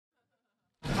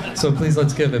So please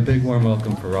let's give a big warm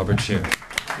welcome for Robert Scheer.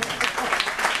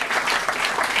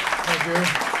 Thank you.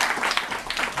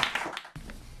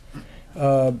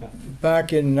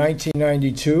 Back in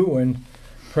 1992, when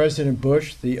President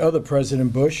Bush, the other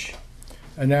President Bush,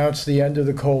 announced the end of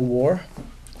the Cold War,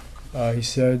 he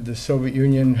said the Soviet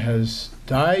Union has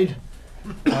died,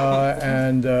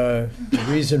 and the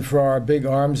reason for our big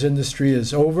arms industry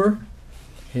is over.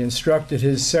 He instructed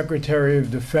his Secretary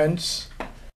of Defense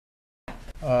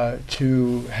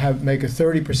to make a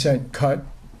 30% cut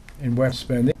in weapons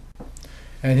spending.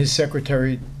 And his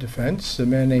Secretary of Defense, a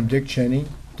man named Dick Cheney,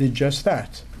 did just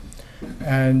that.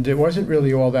 And it wasn't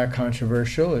really all that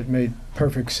controversial. It made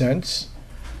perfect sense.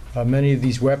 Many of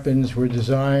these weapons were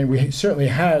designed. We certainly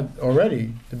had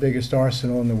already the biggest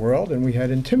arsenal in the world, and we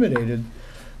had intimidated,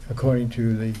 according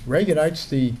to the Reaganites,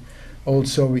 the old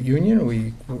Soviet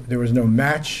Union. There was no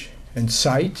match in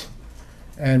sight.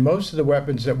 And most of the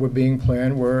weapons that were being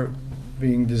planned were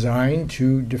being designed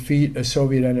to defeat a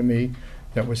Soviet enemy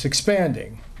that was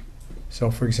expanding.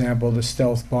 So, for example, the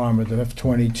stealth bomber, the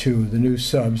F-22, the new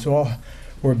subs, all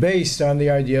were based on the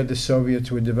idea the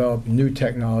Soviets would develop new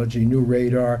technology, new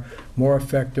radar, more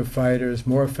effective fighters,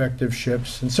 more effective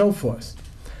ships, and so forth.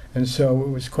 And so it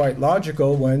was quite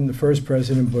logical when the first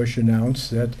President Bush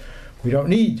announced that we don't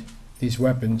need these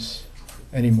weapons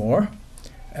anymore,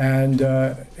 and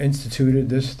instituted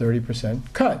this 30%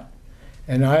 cut.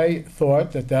 And I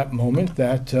thought at that moment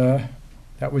that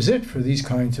that was it for these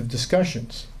kinds of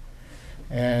discussions.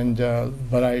 And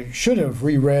but I should have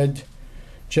reread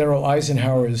General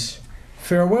Eisenhower's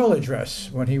farewell address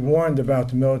when he warned about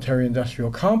the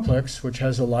military-industrial complex, which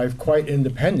has a life quite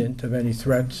independent of any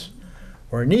threats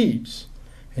or needs.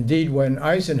 Indeed, when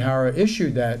Eisenhower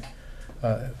issued that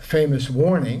famous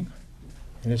warning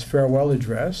in his farewell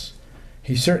address,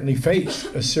 he certainly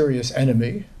faced a serious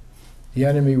enemy. The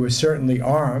enemy was certainly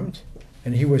armed,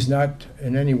 and he was not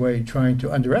in any way trying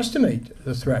to underestimate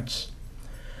the threats.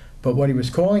 But what he was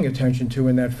calling attention to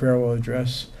in that farewell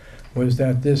address was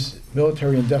that this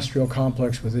military-industrial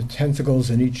complex with its tentacles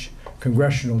in each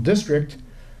congressional district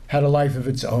had a life of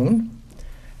its own,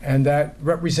 and that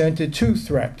represented two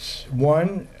threats.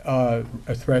 One, a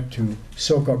threat to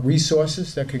soak up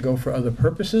resources that could go for other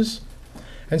purposes,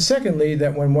 and secondly,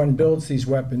 that when one builds these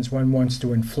weapons, one wants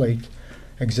to inflate,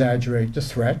 exaggerate the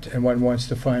threat, and one wants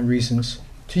to find reasons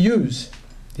to use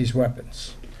these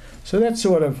weapons. So that's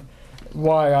sort of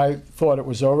why I thought it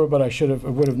was over, but I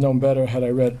would have known better had I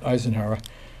read Eisenhower.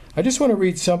 I just want to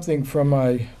read something from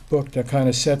my book that kind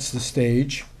of sets the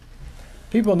stage.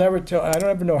 People never tell, I don't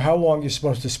ever know how long you're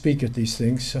supposed to speak at these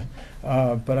things,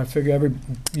 but I figure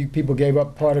you people gave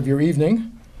up part of your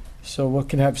evening, so we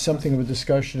can have something of a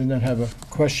discussion and then have a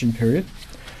question period.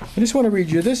 I just want to read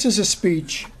you, this is a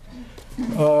speech,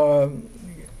 and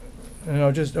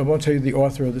I won't tell you the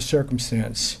author or the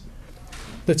circumstance.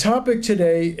 The topic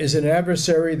today is an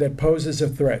adversary that poses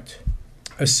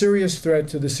a serious threat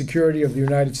to the security of the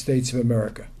United States of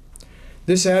America.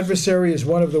 This adversary is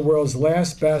one of the world's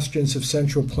last bastions of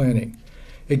central planning.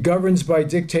 It governs by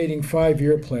dictating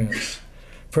 5-year plans.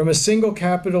 From a single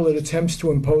capital, it attempts to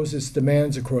impose its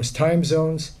demands across time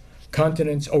zones,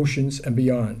 continents, oceans, and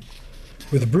beyond.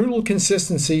 With brutal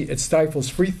consistency, it stifles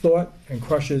free thought and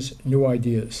crushes new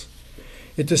ideas.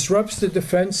 It disrupts the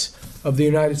defense of the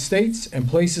United States and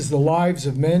places the lives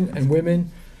of men and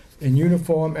women in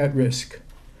uniform at risk.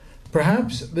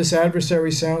 Perhaps this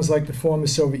adversary sounds like the former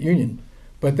Soviet Union,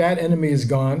 but that enemy is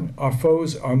gone. Our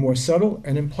foes are more subtle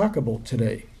and implacable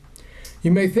today. You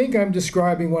may think I'm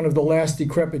describing one of the last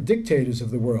decrepit dictators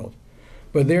of the world,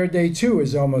 but their day too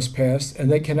is almost past,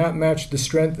 and they cannot match the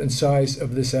strength and size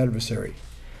of this adversary.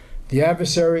 The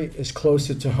adversary is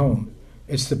closer to home.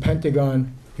 It's the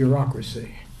Pentagon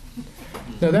bureaucracy.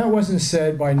 Now, that wasn't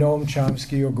said by Noam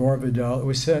Chomsky or Gore Vidal. It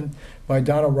was said by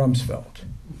Donald Rumsfeld.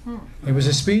 It was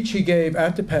a speech he gave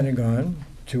at the Pentagon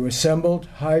to assembled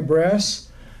high brass,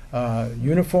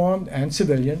 uniformed and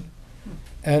civilian.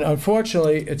 And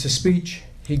unfortunately, it's a speech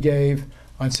he gave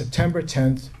on September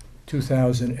 10th,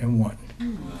 2001.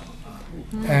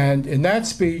 And in that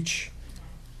speech,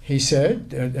 he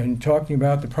said, and talking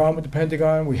about the problem with the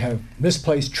Pentagon, we have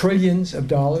misplaced trillions of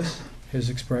dollars, his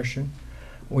expression.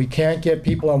 We can't get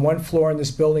people on one floor in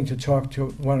this building to talk to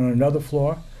one on another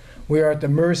floor. We are at the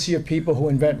mercy of people who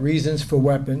invent reasons for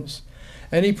weapons.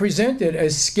 And he presented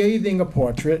as scathing a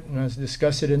portrait, and I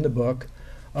discuss it in the book,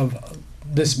 of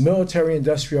this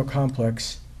military-industrial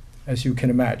complex, as you can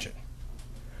imagine.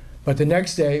 But the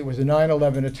next day, with the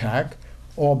 9/11 attack,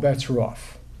 all bets were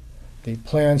off. The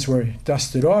plans were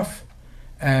dusted off,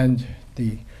 and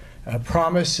the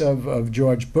promise of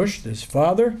George Bush, his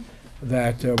father,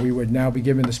 that we would now be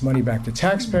giving this money back to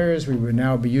taxpayers. We would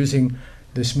now be using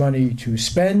this money to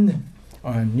spend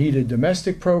on needed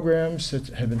domestic programs that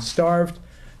have been starved,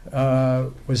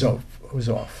 was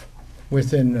off.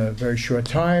 Within a very short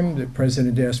time, the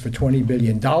president asked for $20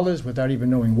 billion without even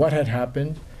knowing what had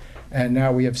happened, and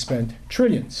now we have spent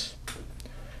trillions.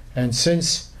 And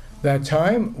since that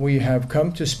time, we have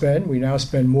come to spend, we now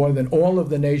spend more than all of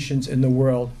the nations in the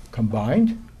world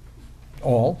combined,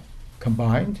 all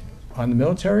combined, on the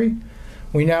military.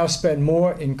 We now spend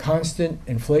more in constant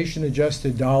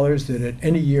inflation-adjusted dollars than at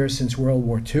any year since World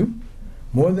War II,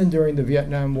 more than during the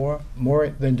Vietnam War, more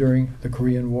than during the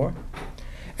Korean War.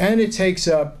 And it takes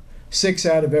up 6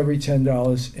 out of every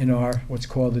 $10 in our, what's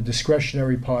called the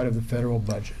discretionary part of the federal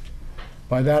budget.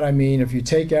 By that I mean if you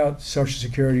take out Social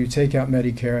Security, you take out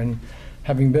Medicare, and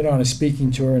having been on a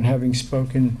speaking tour and having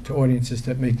spoken to audiences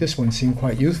that make this one seem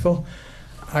quite youthful,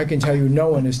 I can tell you no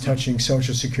one is touching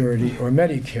Social Security or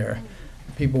Medicare.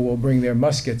 People will bring their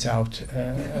muskets out,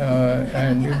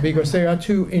 and because they are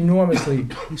two enormously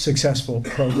successful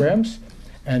programs,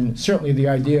 and certainly the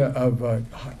idea of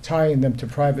tying them to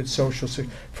private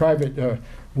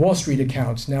Wall Street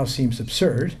accounts now seems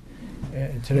absurd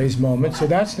in today's moment. So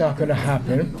that's not going to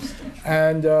happen,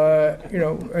 and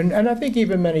and I think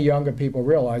even many younger people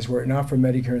realize were it not for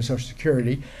Medicare and Social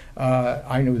Security.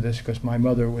 I knew this because my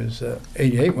mother was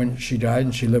 88 when she died,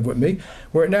 and she lived with me.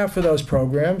 Were it not for those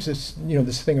programs, it's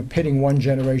this thing of pitting one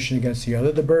generation against the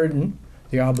other. The burden,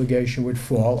 the obligation would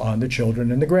fall on the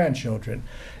children and the grandchildren.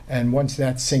 And once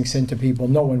that sinks into people,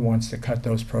 no one wants to cut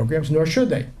those programs, nor should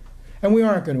they. And we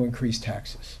aren't going to increase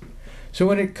taxes. So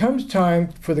when it comes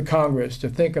time for the Congress to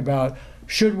think about,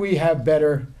 should we have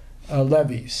better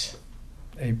levees,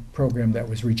 a program that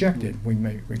was rejected, we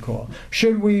may recall.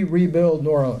 Should we rebuild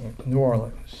New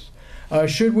Orleans?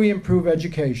 Should we improve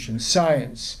education,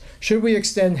 science? Should we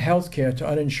extend health care to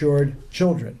uninsured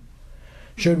children?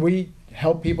 Should we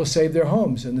help people save their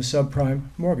homes in the subprime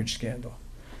mortgage scandal?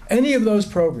 Any of those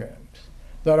programs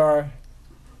that are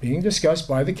being discussed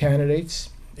by the candidates,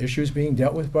 issues being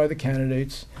dealt with by the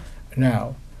candidates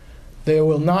now, there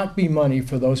will not be money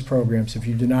for those programs if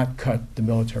you do not cut the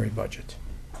military budget.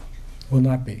 Will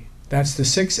not be. That's the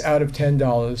 6 out of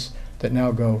 $10 that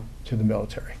now go to the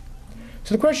military.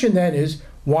 So the question then is,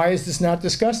 why is this not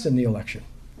discussed in the election?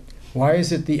 Why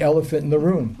is it the elephant in the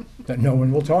room that no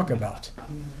one will talk about?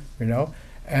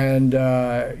 And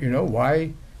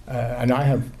why? And I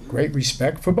have great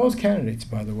respect for both candidates,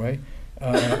 by the way.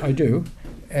 I do.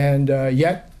 And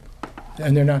yet,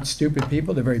 and they're not stupid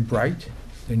people. They're very bright.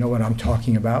 They know what I'm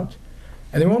talking about.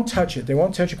 And they won't touch it. They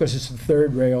won't touch it because it's a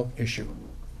third rail issue.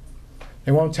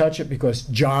 They won't touch it because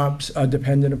jobs are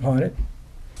dependent upon it,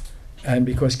 and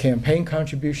because campaign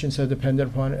contributions are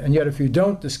dependent upon it. And yet, if you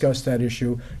don't discuss that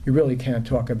issue, you really can't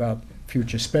talk about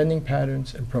future spending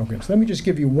patterns and programs. Let me just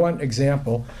give you one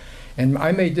example. And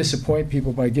I may disappoint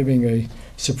people by giving a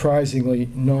surprisingly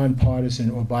nonpartisan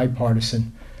or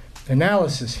bipartisan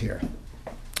analysis here.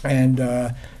 And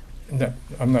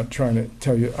I'm not trying to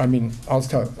tell you, I'll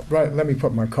tell you, right, let me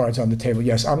put my cards on the table.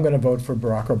 Yes, I'm going to vote for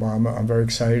Barack Obama. I'm very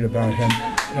excited about him.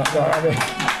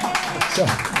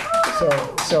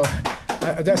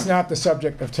 That's not the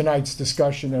subject of tonight's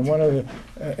discussion. And one of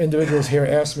the individuals here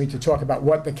asked me to talk about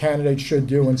what the candidates should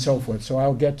do and so forth. So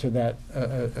I'll get to that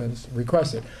as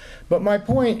requested. But my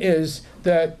point is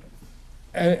that,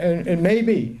 and it may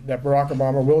be that Barack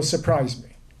Obama will surprise me.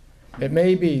 It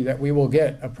may be that we will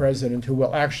get a president who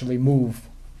will actually move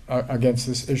against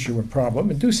this issue and problem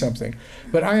and do something.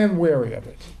 But I am wary of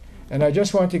it. And I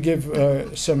just want to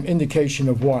give some indication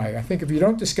of why. I think if you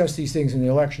don't discuss these things in the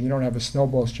election, you don't have a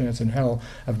snowball's chance in hell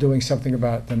of doing something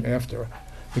about them after,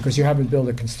 because you haven't built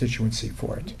a constituency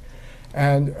for it.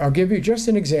 And I'll give you just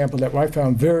an example that I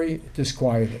found very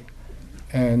disquieting.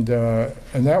 And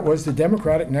that was the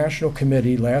Democratic National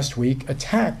Committee last week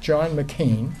attacked John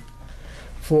McCain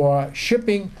for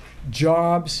shipping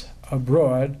jobs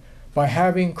abroad by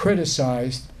having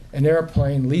criticized an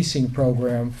airplane leasing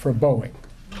program for Boeing.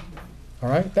 All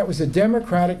right? That was the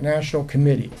Democratic National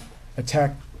Committee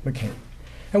attacked McCain.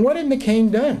 And what had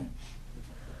McCain done?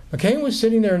 McCain was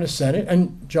sitting there in the Senate,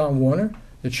 and John Warner,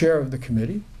 the chair of the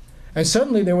committee, and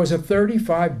suddenly there was a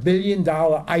 $35 billion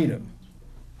item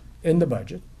in the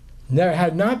budget. There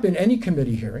had not been any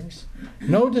committee hearings,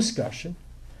 no discussion.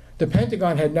 The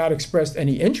Pentagon had not expressed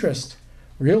any interest,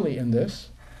 really, in this.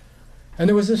 And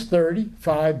there was this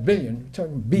 $35 billion. We're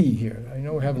talking B here. I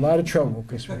know we have a lot of trouble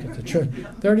because we get the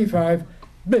 $35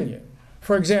 billion.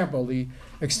 For example, the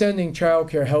extending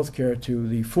child care, health care to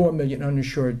the 4 million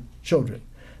uninsured children.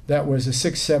 That was a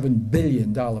 $6-7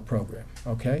 billion program,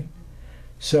 okay?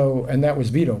 So, and that was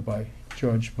vetoed by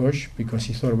George Bush because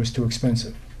he thought it was too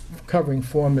expensive, covering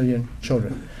 4 million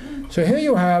children. So here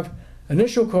you have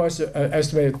initial cost,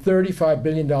 estimated $35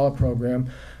 billion program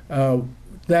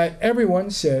that everyone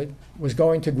said was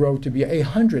going to grow to be a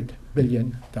 $100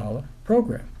 billion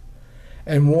program.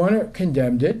 And Warner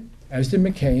condemned it, as did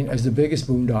McCain, as the biggest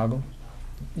boondoggle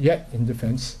yet in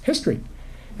defense history.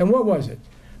 And what was it?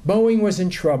 Boeing was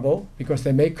in trouble because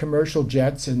they make commercial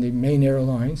jets, and the main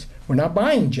airlines were not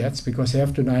buying jets because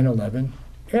after 9/11,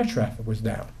 air traffic was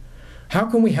down. How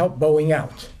can we help Boeing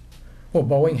out? Well,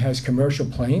 Boeing has commercial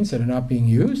planes that are not being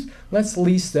used. Let's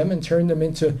lease them and turn them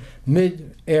into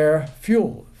mid-air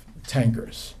fuel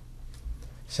tankers.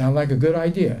 Sound like a good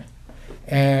idea.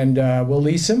 And we'll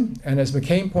lease them. And as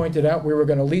McCain pointed out, we were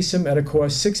going to lease them at a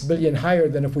cost $6 billion higher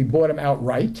than if we bought them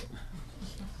outright.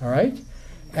 All right?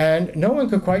 And no one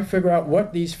could quite figure out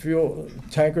what these fuel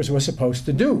tankers were supposed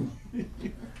to do.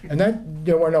 And that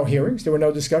there were no hearings, there were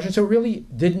no discussions, so it really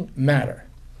didn't matter.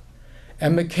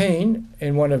 And McCain,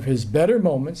 in one of his better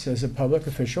moments as a public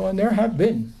official, and there have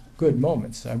been good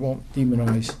moments, I won't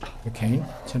demonize McCain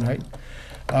tonight.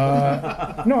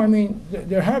 No, I mean,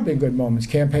 there have been good moments.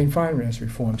 Campaign finance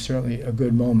reform, certainly a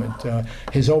good moment.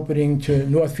 His opening to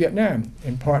North Vietnam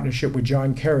in partnership with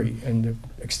John Kerry and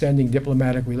extending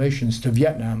diplomatic relations to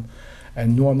Vietnam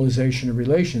and normalization of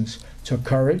relations took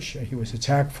courage. He was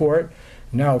attacked for it.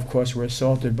 Now, of course, we're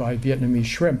assaulted by Vietnamese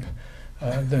shrimp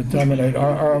that dominate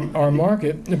our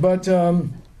market. But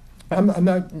I'm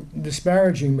not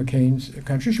disparaging McCain's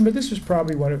contribution, but this was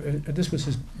probably one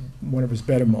of his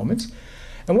better moments.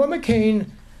 And what McCain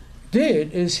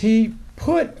did is he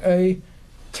put a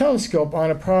telescope on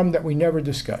a problem that we never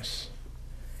discuss.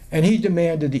 And he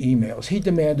demanded the emails. He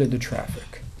demanded the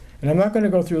traffic. And I'm not going to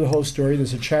go through the whole story.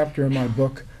 There's a chapter in my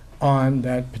book on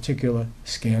that particular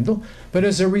scandal. But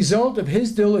as a result of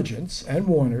his diligence and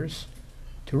Warner's,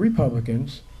 two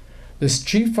Republicans, this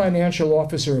chief financial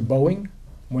officer of Boeing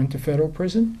went to federal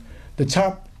prison. The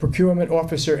top procurement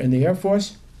officer in the Air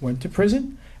Force went to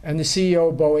prison. And the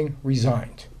CEO of Boeing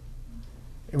resigned.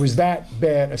 It was that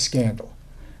bad a scandal.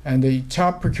 And the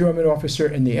top procurement officer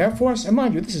in the Air Force, and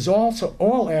mind you, this is also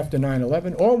all after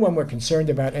 9/11, all when we're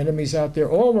concerned about enemies out there,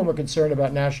 all when we're concerned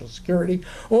about national security,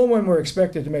 all when we're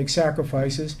expected to make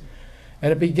sacrifices.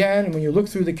 And it began, and when you look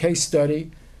through the case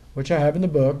study, which I have in the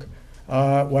book,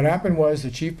 what happened was the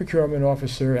chief procurement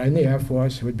officer in the Air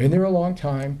Force, who had been there a long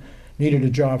time, needed a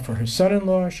job for her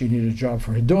son-in-law, she needed a job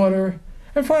for her daughter,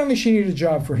 and finally, she needed a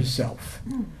job for herself.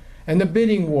 And the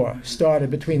bidding war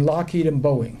started between Lockheed and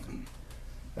Boeing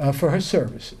for her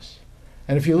services.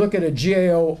 And if you look at a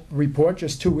GAO report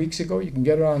just 2 weeks ago, you can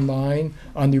get it online,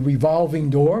 on the revolving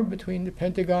door between the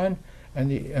Pentagon and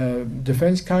the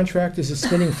defense contractors is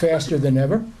spinning faster than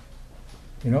ever.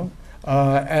 You know,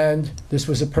 and this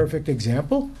was a perfect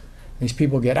example. These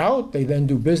people get out, they then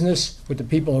do business with the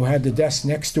people who had the desk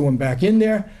next to them back in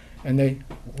there, and they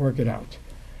work it out.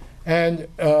 And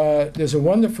there's a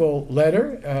wonderful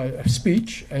letter, a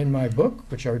speech in my book,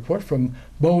 which I report from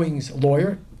Boeing's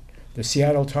lawyer. The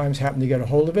Seattle Times happened to get a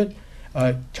hold of it,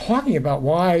 talking about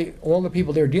why all the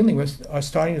people they're dealing with are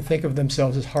starting to think of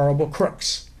themselves as horrible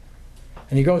crooks.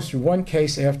 And he goes through one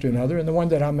case after another, and the one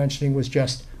that I'm mentioning was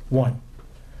just one.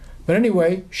 But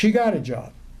anyway, she got a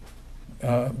job.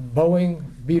 Boeing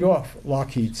beat off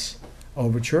Lockheed's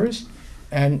overtures.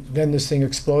 And then this thing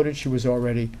exploded. She was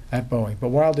already at Boeing.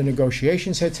 But while the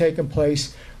negotiations had taken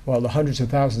place, while the hundreds of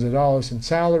thousands of dollars in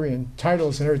salary and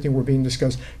titles and everything were being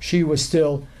discussed, she was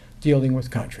still dealing with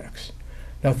contracts.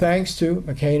 Now, thanks to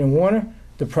McCain and Warner,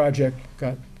 the project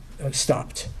got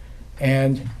stopped.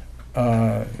 And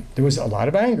there was a lot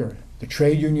of anger. The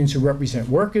trade unions who represent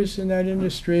workers in that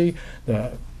industry,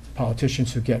 the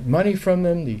politicians who get money from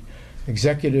them, the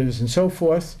executives and so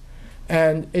forth.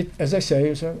 And it, as I say,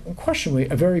 is unquestionably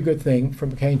a very good thing for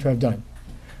McCain to have done.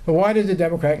 But why did the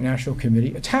Democratic National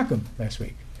Committee attack him last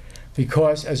week?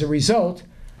 Because as a result,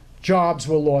 jobs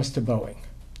were lost to Boeing.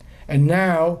 And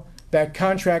now that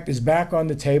contract is back on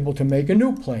the table to make a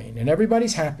new plane, and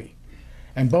everybody's happy.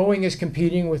 And Boeing is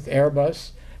competing with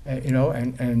Airbus,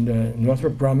 and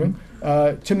Northrop Grumman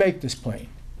to make this plane.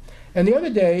 And the other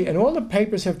day, and all the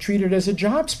papers have treated it as a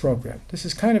jobs program. This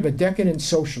is kind of a decadent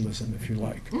socialism, if you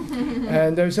like.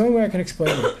 And there's the only way I can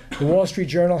explain it. The Wall Street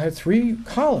Journal had 3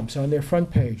 columns on their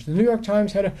front page. The New York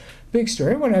Times had a big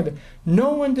story.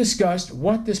 No one discussed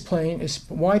what this plane is.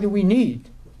 Why do we need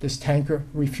this tanker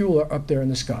refueler up there in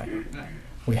the sky?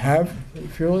 We have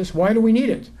refuelers. Why do we need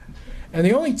it? And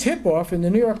the only tip-off in the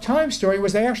New York Times story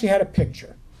was they actually had a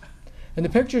picture. And the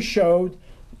picture showed,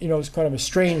 it's kind of a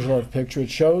strange love picture. It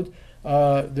showed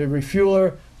the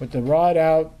refueler with the rod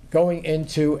out, going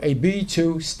into a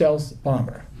B-2 stealth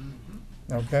bomber.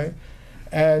 Okay?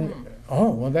 And,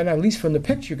 oh, well, then at least from the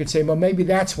picture you could say, well, maybe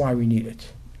that's why we need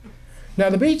it. Now,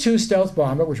 the B-2 stealth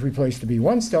bomber, which replaced the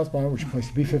B-1 stealth bomber, which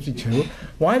replaced the B-52,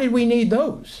 why did we need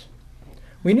those?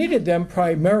 We needed them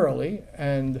primarily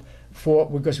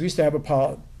because we used to have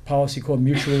a policy called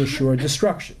mutual assured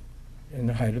destruction in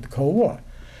the height of the Cold War.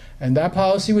 And that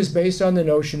policy was based on the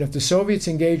notion if the Soviets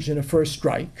engaged in a first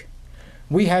strike,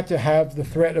 we had to have the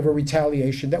threat of a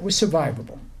retaliation that was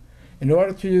survivable. In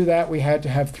order to do that, we had to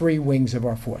have 3 wings of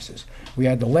our forces. We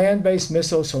had the land-based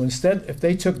missiles, so instead, if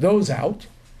they took those out,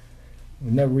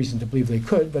 no reason to believe they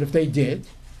could, but if they did,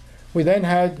 we then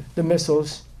had the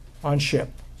missiles on ship.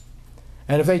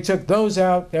 And if they took those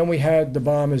out, then we had the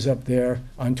bombers up there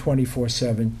on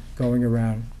 24/7 going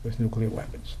around with nuclear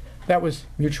weapons. That was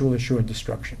mutual assured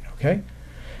destruction, okay?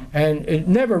 And it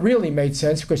never really made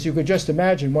sense because you could just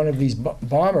imagine one of these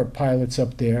bomber pilots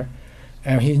up there,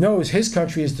 and he knows his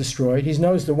country is destroyed. He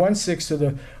knows the 1/6 of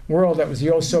the world that was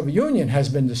the old Soviet Union has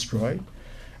been destroyed.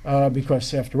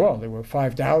 Because after all, there were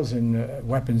 5,000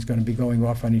 weapons going to be going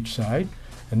off on each side.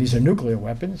 And these are nuclear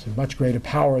weapons, of much greater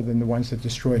power than the ones that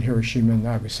destroyed Hiroshima and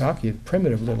Nagasaki,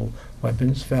 primitive little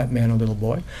weapons, fat man and little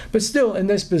boy. But still, in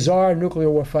this bizarre nuclear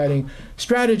war fighting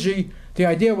strategy, the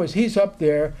idea was he's up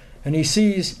there and he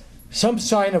sees some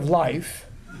sign of life,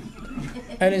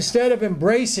 and instead of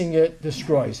embracing it,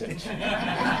 destroys it,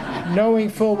 knowing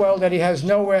full well that he has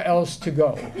nowhere else to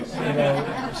go.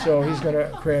 So he's going to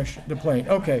crash the plane.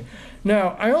 Okay,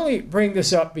 now I only bring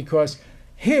this up because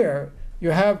here you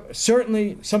have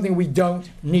certainly something we don't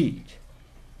need,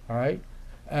 all right?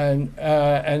 And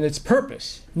its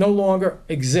purpose no longer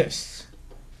exists.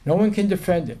 No one can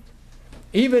defend it.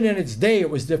 Even in its day,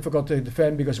 it was difficult to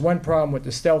defend because one problem with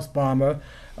the stealth bomber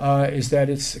is that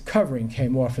its covering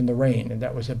came off in the rain, and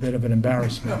that was a bit of an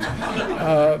embarrassment.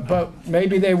 But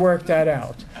maybe they worked that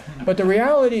out. But the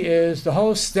reality is the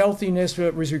whole stealthiness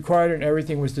that was required and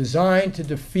everything was designed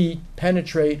to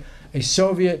penetrate a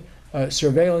Soviet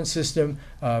surveillance system,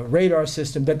 radar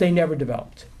system that they never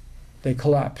developed. They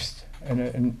collapsed,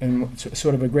 and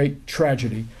sort of a great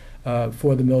tragedy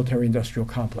for the military-industrial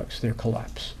complex, their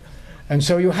collapse. And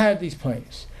so you had these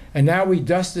planes, and now we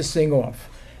dust this thing off.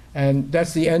 And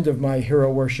that's the end of my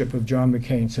hero worship of John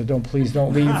McCain, so please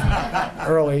don't leave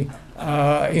early.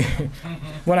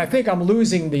 When I think I'm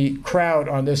losing the crowd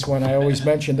on this one, I always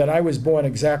mention that I was born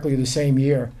exactly the same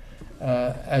year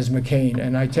as McCain.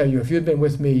 And I tell you, if you'd been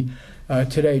with me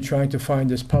today trying to find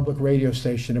this public radio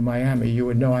station in Miami, you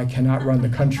would know I cannot run the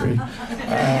country.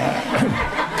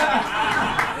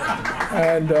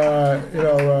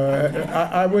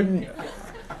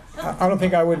 I don't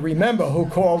think I would remember who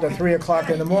called at 3 o'clock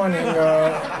in the morning,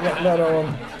 let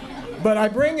alone. But I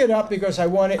bring it up because I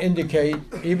want to indicate,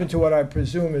 even to what I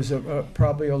presume is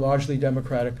probably a largely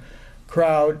Democratic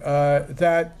crowd,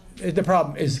 that the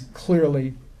problem is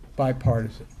clearly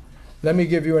bipartisan. Let me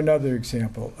give you another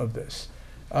example of this.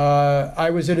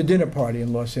 I was at a dinner party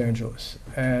in Los Angeles,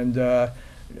 and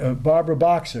Barbara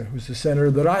Boxer, who's the senator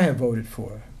that I have voted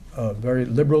for, a very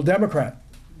liberal Democrat,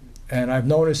 and I've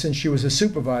known her since she was a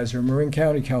supervisor in Marin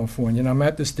County, California. And I'm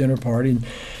at this dinner party,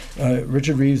 and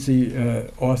Richard Reeves,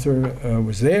 the author,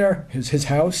 was there, his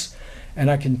house. And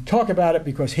I can talk about it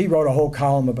because he wrote a whole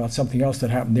column about something else that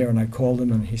happened there, and I called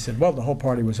him, and he said, well, the whole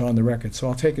party was on the record, so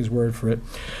I'll take his word for it.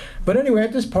 But anyway,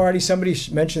 at this party, somebody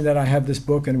mentioned that I have this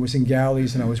book, and it was in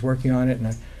galleys, and I was working on it, and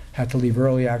I had to leave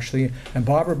early, actually. And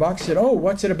Barbara Box said, oh,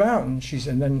 what's it about? And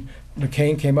then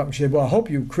McCain came up, and she said, well, I hope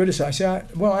you criticize. I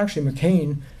said, well, actually,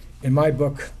 McCain, in my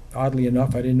book, oddly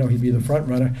enough, I didn't know he'd be the front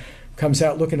runner, comes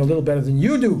out looking a little better than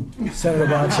you do, Senator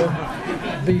Boxer,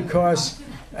 because,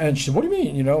 and she said, what do you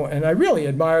mean, and I really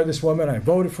admire this woman. I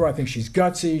voted for her. I think she's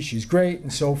gutsy, she's great,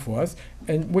 and so forth,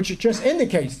 and which just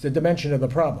indicates the dimension of the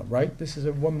problem, right? This is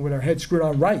a woman with her head screwed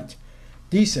on right,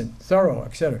 decent, thorough,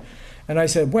 etc. And I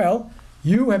said, well,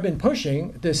 you have been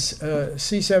pushing this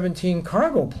C-17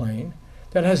 cargo plane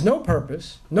that has no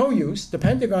purpose, no use. The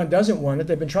Pentagon doesn't want it.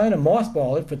 They've been trying to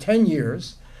mothball it for 10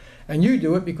 years. And you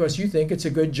do it because you think it's a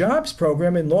good jobs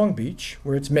program in Long Beach,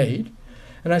 where it's made.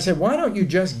 And I said, why don't you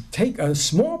just take a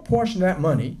small portion of that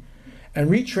money and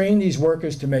retrain these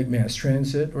workers to make mass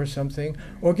transit or something,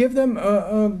 or give them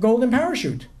a golden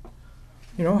parachute?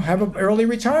 Have an early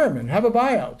retirement, have a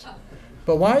buyout.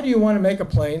 But why do you want to make a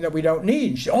plane that we don't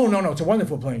need? She said, oh, no, it's a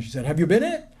wonderful plane. She said, have you been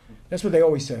in it? That's what they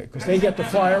always say, because they get to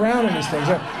fly around in these things.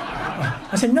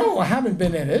 I said, no, I haven't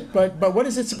been in it, but what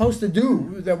is it supposed to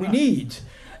do that we need?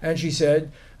 And she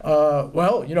said,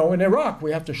 well, in Iraq,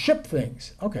 we have to ship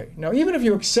things. Okay, now even if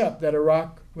you accept that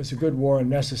Iraq was a good war and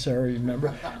necessary,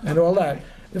 remember, and all that,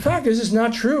 The fact is, it's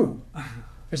not true.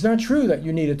 It's not true that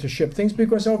you needed to ship things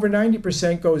because over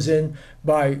 90% goes in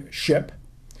by ship.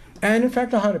 And in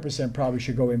fact, 100% probably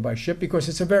should go in by ship because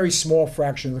it's a very small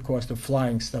fraction of the cost of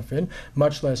flying stuff in,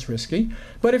 much less risky.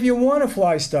 But if you want to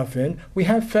fly stuff in, we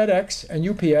have FedEx and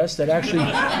UPS that actually,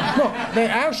 no, they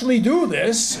actually do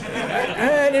this.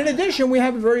 And in addition, we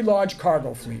have a very large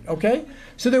cargo fleet, okay?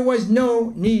 So there was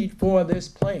no need for this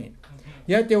plane.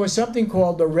 Yet there was something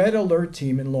called the Red Alert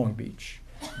Team in Long Beach.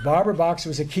 Barbara Boxer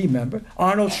was a key member.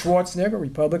 Arnold Schwarzenegger,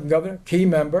 Republican governor, key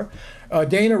member.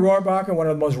 Dana Rohrabacher, one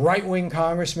of the most right-wing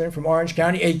congressmen from Orange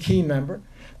County, a key member.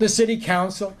 The city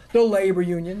council, the labor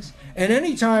unions. And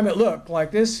any time it looked like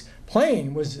this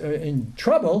plane was in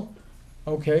trouble,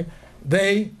 okay,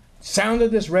 they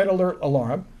sounded this red alert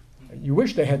alarm. You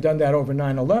wish they had done that over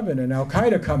 9/11 and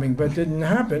Al-Qaeda coming, but it didn't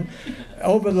happen.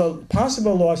 Over the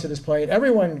possible loss of this plane,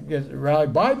 everyone gets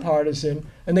rallied, bipartisan,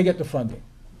 and they get the funding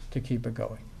to keep it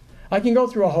going. I can go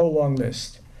through a whole long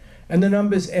list, and the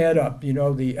numbers add up. You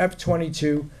know, the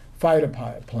F-22 fighter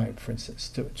plane, for instance,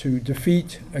 to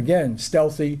defeat, again,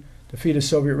 stealthy, defeat a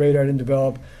Soviet radar didn't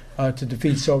develop, to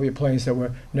defeat Soviet planes that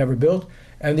were never built.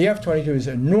 And the F-22 is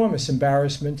an enormous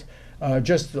embarrassment.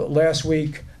 Just last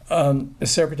week, the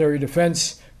Secretary of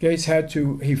Defense, Gates,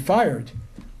 he fired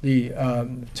the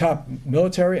top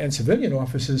military and civilian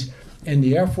officers in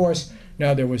the Air Force.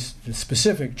 Now, there was the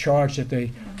specific charge that the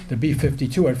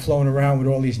B-52 had flown around with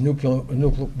all these nuclear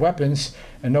weapons,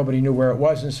 and nobody knew where it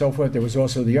was and so forth. There was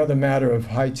also the other matter of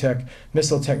high-tech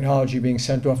missile technology being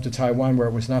sent off to Taiwan where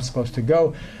it was not supposed to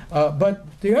go. But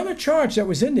the other charge that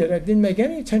was in there that didn't make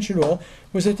any attention at all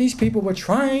was that these people were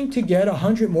trying to get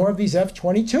 100 more of these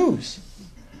F-22s.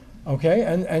 Okay,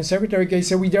 and Secretary Gates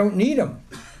said, we don't need them.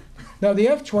 Now, the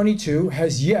F-22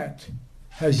 has yet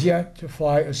to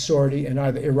fly a sortie in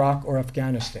either Iraq or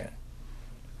Afghanistan.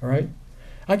 All right?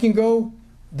 I can go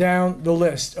down the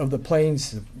list of the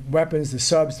planes, the weapons, the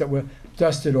subs that were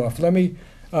dusted off. Let me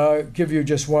give you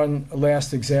just one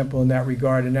last example in that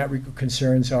regard, and that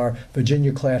concerns our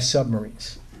Virginia-class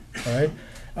submarines. All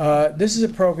right? This is a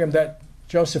program that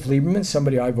Joseph Lieberman,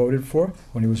 somebody I voted for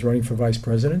when he was running for vice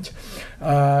president,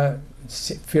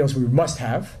 feels we must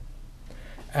have,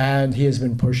 and he has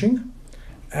been pushing.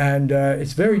 And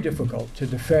it's very difficult to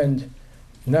defend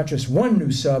not just one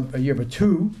new sub a year, but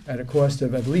two at a cost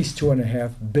of at least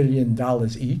 $2.5 billion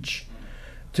each,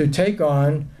 to take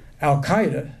on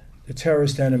Al-Qaeda, the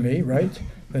terrorist enemy, right,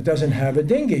 that doesn't have a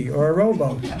dinghy or a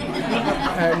rowboat.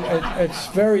 And it's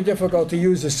very difficult to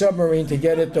use a submarine to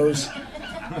get at those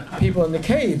people in the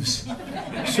caves.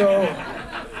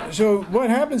 So what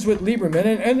happens with Lieberman,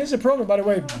 and this is a program, by the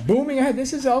way, booming ahead.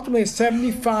 This is ultimately a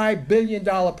 $75 billion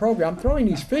program. I'm throwing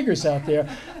these figures out there,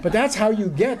 but that's how you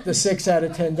get the 6 out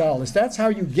of $10. That's how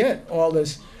you get all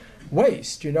this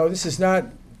waste. You know, this is not,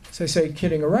 as I say,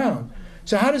 kidding around.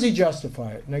 So how does he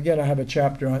justify it? And again, I have a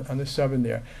chapter on the sub in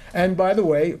there. And by the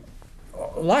way,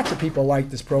 lots of people like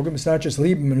this program. It's not just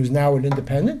Lieberman, who's now an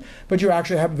independent, but you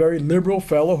actually have a very liberal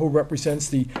fellow who represents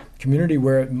the community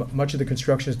where much of the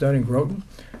construction is done in Groton,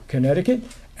 Connecticut.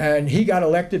 And he got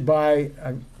elected by,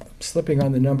 I'm slipping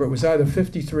on the number, it was either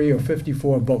 53 or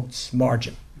 54 votes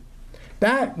margin.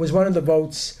 That was one of the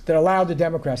votes that allowed the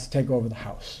Democrats to take over the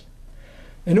House.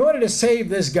 In order to save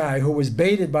this guy who was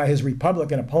baited by his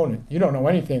Republican opponent, you don't know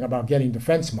anything about getting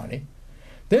defense money,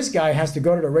 this guy has to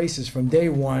go to the races from day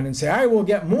one and say, I will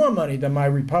get more money than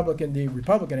the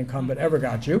Republican incumbent ever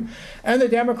got you. And the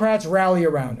Democrats rally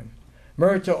around him.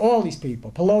 Murta, all these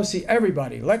people, Pelosi,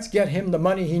 everybody. Let's get him the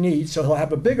money he needs so he'll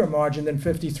have a bigger margin than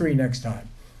 53 next time.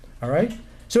 All right?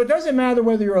 So it doesn't matter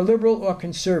whether you're a liberal or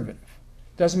conservative.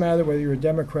 It doesn't matter whether you're a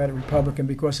Democrat or Republican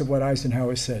because of what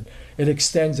Eisenhower said. It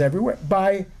extends everywhere.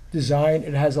 By design,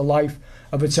 it has a life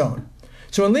of its own.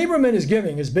 So when Lieberman is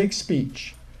giving his big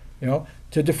speech, you know,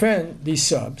 to defend these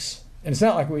subs, and it's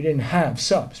not like we didn't have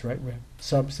subs, right? We have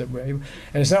subs that were able,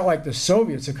 and it's not like the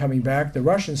Soviets are coming back. The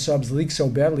Russian subs leak so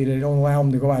badly they don't allow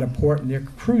them to go out of port, and their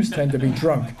crews tend to be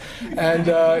drunk. And,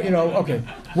 you know, okay,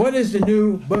 what is the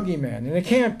new boogeyman? And it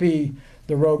can't be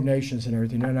the rogue nations and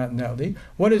everything. They're not in that league.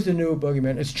 What is the new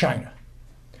boogeyman? It's China.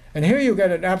 And here you get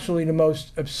an absolutely the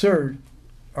most absurd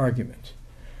argument.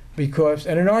 Because,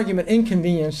 and an argument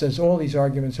inconvenienced, as all these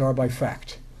arguments are, by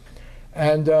fact.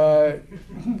 And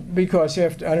because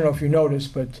after, I don't know if you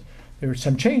noticed, but there were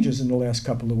some changes in the last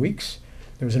couple of weeks.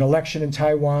 There was an election in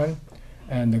Taiwan,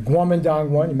 and the Kuomintang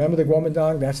won. Remember the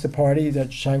Kuomintang? That's the party that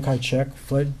Chiang Kai-shek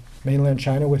fled mainland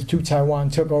China with to Taiwan,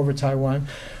 took over Taiwan.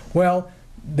 Well,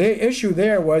 the issue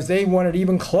there was they wanted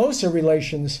even closer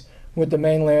relations with the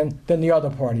mainland than the other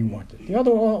party wanted. The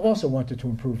other also wanted to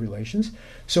improve relations.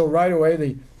 So right away,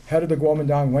 the head of the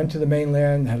Kuomintang, went to the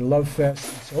mainland, had a love fest,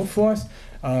 and so forth,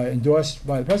 endorsed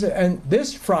by the president. And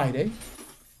this Friday,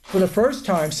 for the first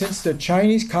time since the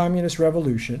Chinese Communist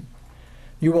Revolution,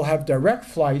 you will have direct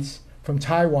flights from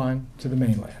Taiwan to the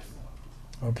mainland.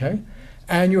 Okay?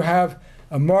 And you have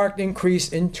a marked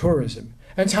increase in tourism.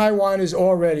 And Taiwan is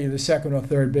already the second or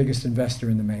third biggest investor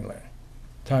in the mainland,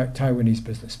 Taiwanese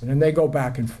businessmen, and they go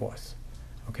back and forth.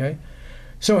 Okay?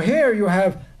 So here you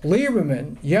have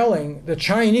Lieberman yelling, the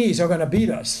Chinese are going to beat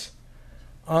us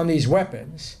on these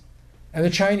weapons, and the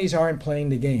Chinese aren't playing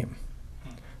the game.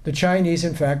 The Chinese,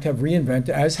 in fact, have reinvented,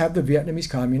 as have the Vietnamese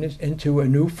communists, into a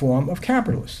new form of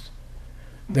capitalists.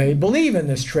 They believe in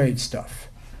this trade stuff.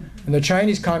 And the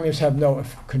Chinese communists have no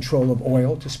control of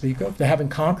oil to speak of. They haven't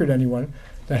conquered anyone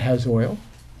that has oil.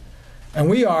 And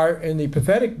we are in the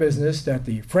pathetic business that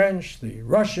the French, the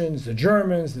Russians, the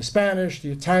Germans, the Spanish,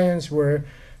 the Italians were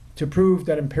to prove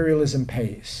that imperialism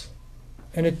pays.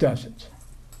 And it doesn't.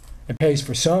 It pays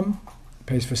for some. It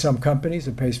pays for some companies.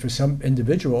 It pays for some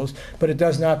individuals. But it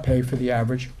does not pay for the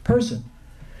average person.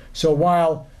 So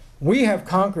while we have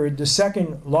conquered the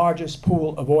second largest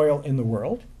pool of oil in the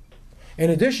world, in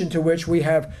addition to which we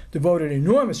have devoted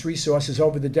enormous resources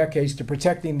over the decades to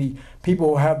protecting the people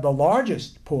who have the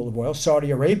largest pool of oil,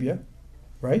 Saudi Arabia,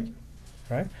 right?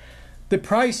 The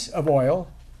price of oil,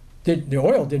 the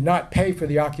oil did not pay for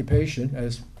the occupation,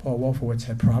 as Paul Wolfowitz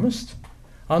had promised.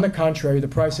 On the contrary, the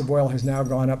price of oil has now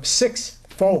gone up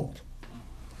sixfold.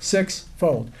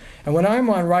 Sixfold. And when I'm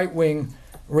on right-wing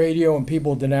radio and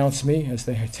people denounce me, as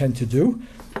they tend to do,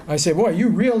 I say, boy, you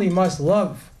really must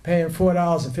love paying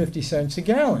 $4.50 a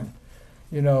gallon.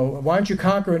 You know, why don't you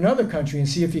conquer another country and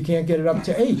see if you can't get it up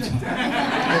to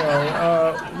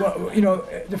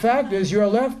 $8? The fact is you're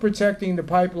left protecting the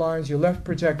pipelines, you're left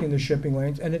protecting the shipping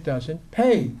lanes, and it doesn't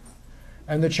pay.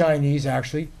 And the Chinese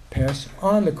actually pass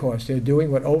on the cost. They're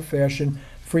doing what old-fashioned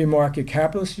free market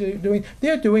capitalists are doing.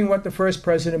 They're doing what the first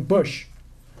President Bush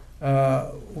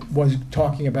was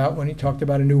talking about when he talked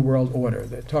about a new world order.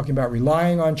 They're talking about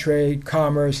relying on trade,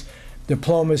 commerce,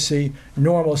 diplomacy,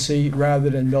 normalcy, rather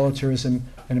than militarism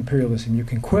and imperialism. You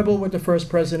can quibble with the first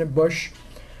President Bush,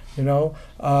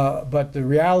 but the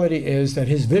reality is that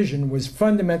his vision was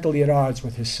fundamentally at odds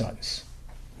with his son's.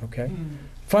 Okay?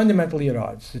 Fundamentally at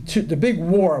odds. The big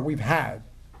war we've had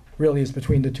really is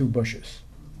between the two Bushes.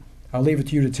 I'll leave it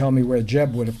to you to tell me where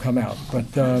Jeb would have come out,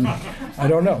 but I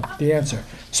don't know the answer.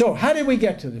 So how did we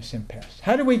get to this impasse?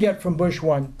 How did we get from Bush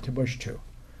 1 to Bush 2?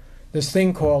 This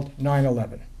thing called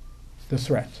 9/11. The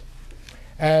threat.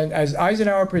 And as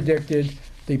Eisenhower predicted,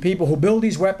 the people who build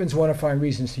these weapons want to find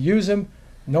reasons to use them.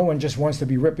 No one just wants to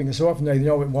be ripping us off, and they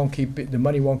know the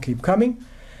money won't keep coming.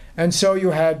 And so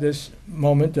you had this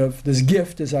moment of this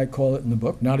gift, as I call it in the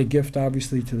book, not a gift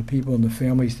obviously to the people and the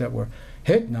families that were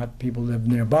hit, not people who live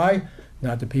nearby,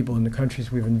 not the people in the countries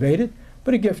we've invaded,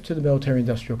 but a gift to the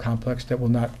military-industrial complex that will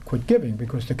not quit giving,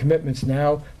 because the commitments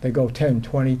now, they go 10,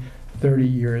 20, 30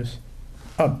 years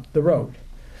up the road.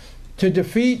 To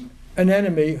defeat an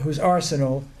enemy whose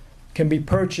arsenal can be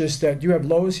purchased at, you have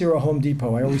Lowe's here or Home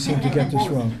Depot? I always seem to get this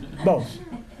wrong. Both.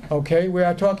 Okay, we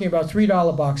are talking about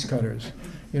 $3 box cutters.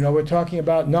 We're talking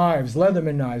about knives,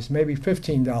 Leatherman knives, maybe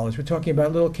 $15. We're talking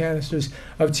about little canisters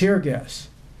of tear gas.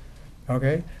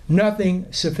 Okay, nothing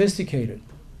sophisticated.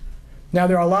 Now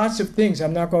there are lots of things,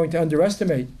 I'm not going to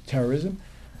underestimate terrorism.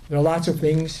 There are lots of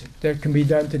things that can be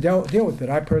done to deal with it.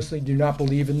 I personally do not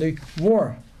believe in the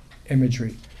war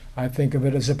imagery. I think of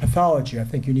it as a pathology. I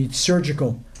think you need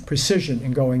surgical precision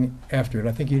in going after it.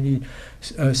 I think you need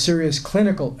serious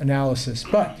clinical analysis.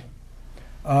 But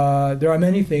there are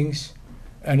many things,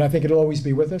 and I think it'll always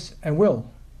be with us, and will.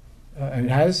 And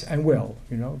it has and will.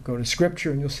 Go to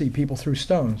Scripture and you'll see people threw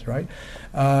stones, right?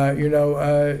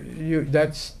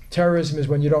 That's terrorism is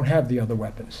when you don't have the other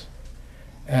weapons.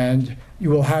 And you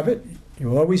will have it. You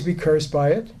will always be cursed by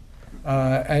it.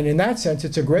 And in that sense,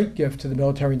 it's a great gift to the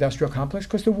military-industrial complex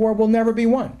because the war will never be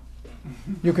won.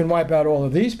 You can wipe out all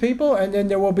of these people, and then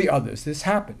there will be others. This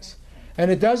happens.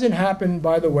 And it doesn't happen,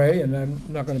 by the way, and I'm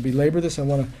not going to belabor this. I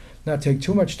want to not take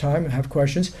too much time and have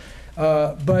questions.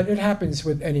 But it happens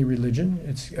with any religion.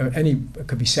 It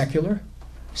could be secular.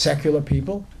 Secular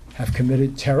people have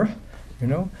committed terror.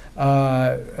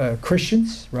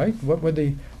 Christians, right? What were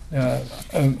the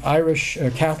Irish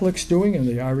Catholics doing and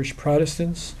the Irish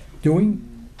Protestants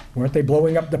doing? Weren't they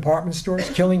blowing up department stores,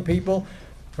 killing people,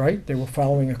 right? They were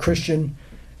following a Christian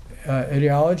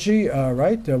ideology,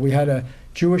 right? We had a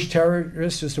Jewish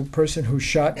terrorist, just a person who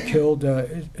killed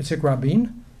Yitzhak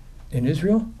Rabin in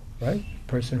Israel. right?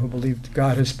 Person who believed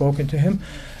God has spoken to him.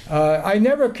 I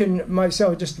never can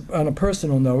myself, just on a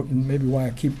personal note, and maybe why I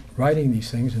keep writing these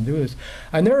things and do this,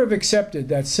 I never have accepted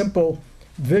that simple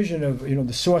vision of,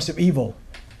 the source of evil,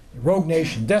 rogue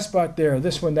nation, despot there,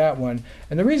 this one, that one.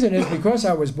 And the reason is because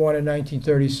I was born in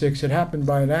 1936, it happened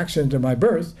by an accident of my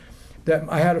birth, that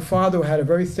I had a father who had a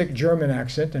very thick German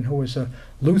accent and who was a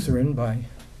Lutheran by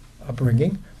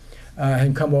upbringing,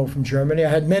 had come over from Germany. I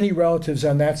had many relatives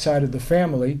on that side of the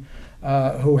family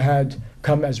who had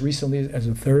come as recently as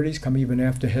the 30s, come even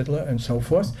after Hitler and so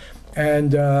forth.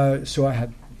 And so I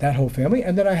had that whole family.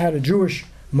 And then I had a Jewish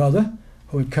mother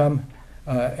who had come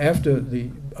after the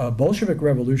Bolshevik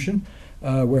Revolution,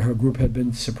 where her group had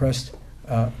been suppressed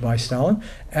by Stalin.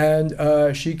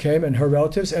 And she came and her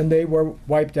relatives, and they were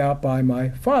wiped out by my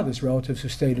father's relatives who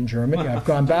stayed in Germany. I've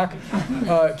gone back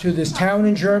to this town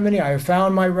in Germany. I have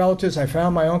found my relatives. I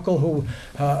found my uncle who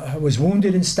was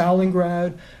wounded in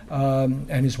Stalingrad,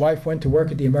 and his wife went to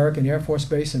work at the American Air Force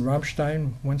Base in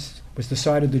Ramstein. Once was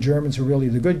decided the Germans were really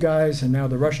the good guys, and now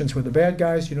the Russians were the bad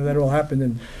guys. That all happened,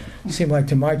 and it seemed like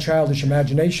to my childish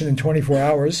imagination in 24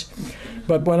 hours.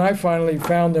 But when I finally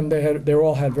found them, they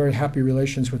all had very happy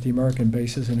relations with the American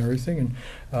bases and everything, and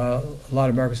a lot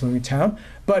of Americans living in town.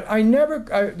 But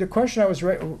the question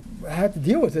I had to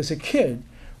deal with as a kid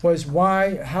was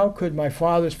how could my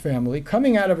father's family,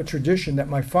 coming out of a tradition that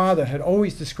my father had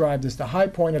always described as the high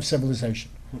point of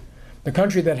civilization, the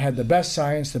country that had the best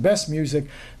science, the best music,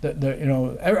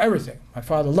 everything. My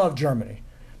father loved Germany,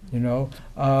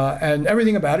 and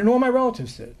everything about it, and all my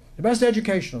relatives did. The best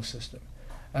educational system,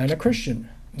 and a Christian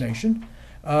nation.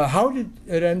 How did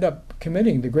it end up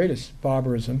committing the greatest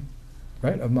barbarism,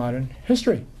 right, of modern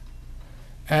history?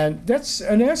 And that's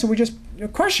an answer a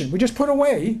question we just put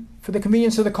away for the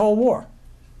convenience of the Cold War.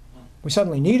 We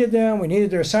suddenly needed them. We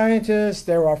needed their scientists.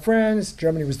 They were our friends.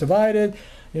 Germany was divided,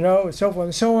 and so forth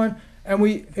and so on. And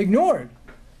we ignored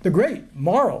the great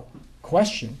moral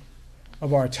question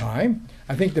of our time.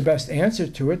 I think the best answer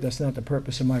to it, that's not the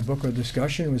purpose of my book or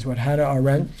discussion, was what Hannah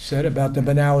Arendt said about the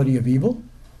banality of evil.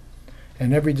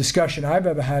 And every discussion I've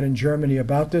ever had in Germany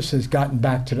about this has gotten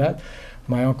back to that.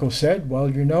 My uncle said,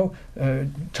 well,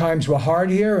 times were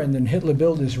hard here, and then Hitler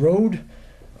built his road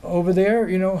over there,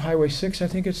 Highway 6, I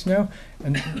think it's now.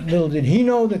 And little did he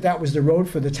know that was the road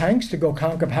for the tanks to go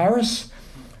conquer Paris.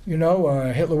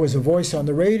 Hitler was a voice on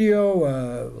the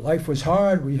radio, life was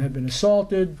hard, we had been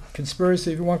assaulted,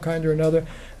 conspiracy of one kind or another,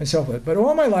 and so forth. But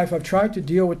all my life I've tried to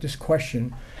deal with this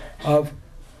question of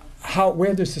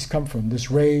where does this come from, this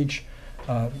rage,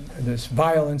 this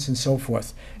violence, and so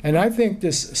forth. And I think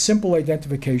this simple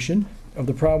identification of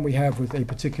the problem we have with a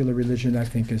particular religion, I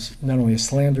think, is not only a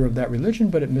slander of that religion,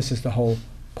 but it misses the whole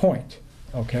point,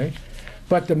 okay?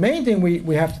 But the main thing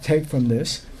we have to take from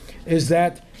this is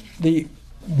that the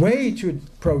way to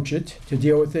approach it, to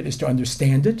deal with it, is to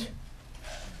understand it.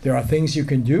 There are things you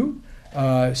can do.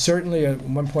 Certainly, at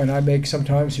one point I make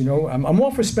sometimes, I'm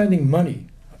all for spending money,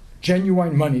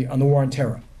 genuine money, on the war on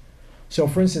terror. So,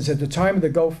 for instance, at the time of the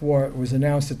Gulf War, it was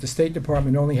announced that the State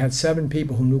Department only had 7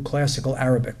 people who knew classical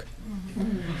Arabic.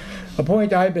 A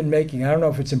point I've been making, I don't know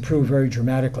if it's improved very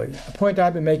dramatically, a point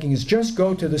I've been making is just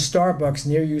go to the Starbucks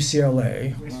near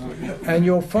UCLA, and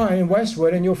you'll find, in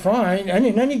Westwood, and you'll find, and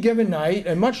in any given night,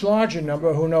 a much larger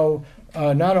number who know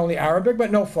not only Arabic, but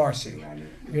know Farsi,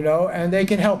 and they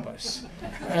can help us.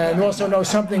 And also know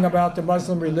something about the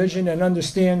Muslim religion and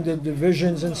understand the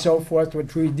divisions and so forth,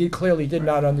 which we clearly did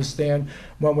not understand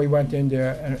when we went in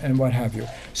there and what have you.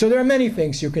 So there are many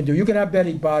things you can do. You can have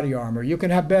better body armor. You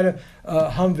can have better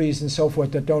Humvees and so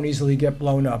forth that don't easily get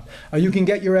blown up. You can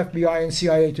get your FBI and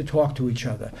CIA to talk to each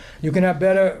other. You can have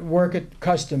better work at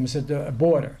customs at the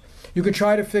border. You could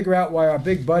try to figure out why our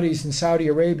big buddies in Saudi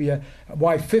Arabia,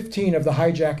 why 15 of the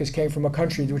hijackers came from a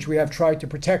country which we have tried to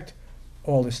protect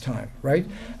all this time, right?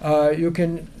 You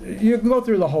can go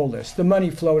through the whole list, the money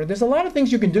flow. There's a lot of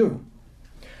things you can do.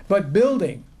 But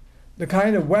building the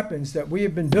kind of weapons that we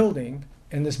have been building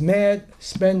in this mad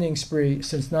spending spree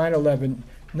since 9/11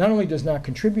 not only does not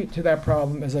contribute to that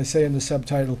problem, as I say in the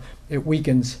subtitle, it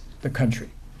weakens the country,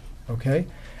 okay?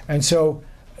 And so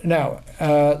now,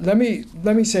 let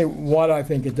me say what I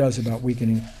think it does about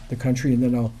weakening the country, and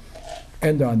then I'll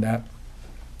end on that.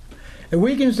 It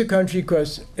weakens the country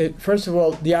because, first of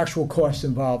all, the actual costs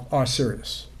involved are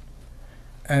serious.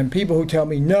 And people who tell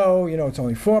me, no, it's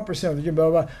only 4% of the blah,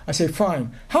 blah, blah, I say,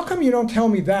 fine. How come you don't tell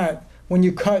me that when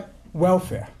you cut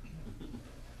welfare?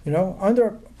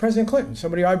 Under President Clinton,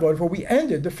 somebody I voted for, we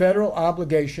ended the federal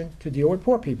obligation to deal with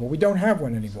poor people. We don't have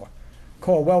one anymore,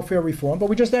 called welfare reform, but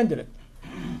we just ended it.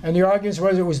 And the argument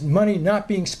was it was money not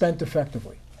being spent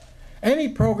effectively. Any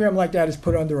program like that is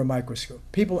put under a microscope.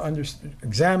 People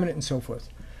examine it and so forth.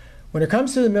 When it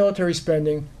comes to the military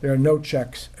spending, there are no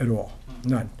checks at all,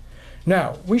 none.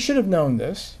 Now, we should have known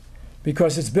this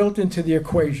because it's built into the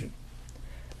equation.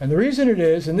 And the reason it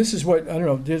is, and this is what, I don't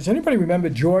know, does anybody remember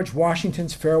George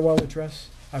Washington's farewell address?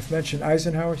 I've mentioned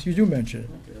Eisenhower's. You do mention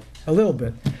it a little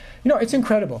bit. You know, it's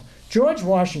incredible. George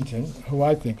Washington, who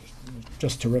I think is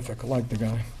just terrific, I like the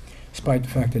guy, despite the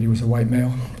fact that he was a white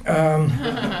male,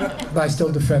 but I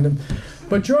still defend him.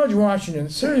 But George Washington,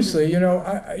 seriously, you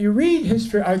know, you read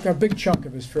his, I got a big chunk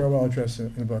of his farewell address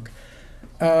in the book.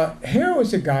 Here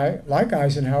was a guy, like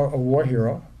Eisenhower, a war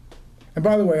hero. And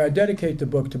by the way, I dedicate the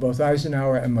book to both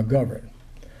Eisenhower and McGovern.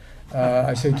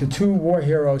 I say to two war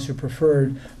heroes who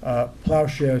preferred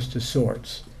plowshares to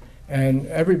swords. And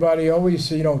everybody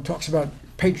always, you know, talks about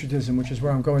patriotism, which is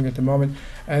where I'm going at the moment.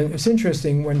 And it's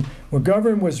interesting, when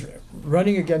McGovern was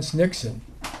running against Nixon,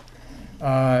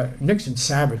 Nixon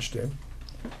savaged him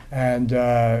and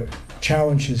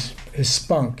challenged his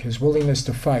spunk, his willingness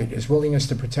to fight, his willingness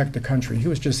to protect the country. He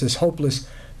was just this hopeless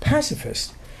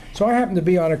pacifist. So I happened to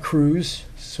be on a cruise,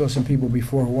 saw some people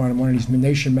before who were on one of these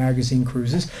Nation magazine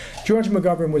cruises. George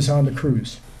McGovern was on the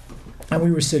cruise, and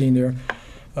we were sitting there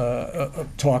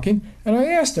talking, and I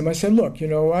asked him, I said, look, you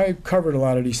know, I covered a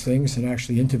lot of these things and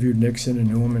actually interviewed Nixon and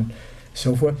knew him and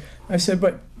so forth. I said,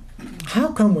 but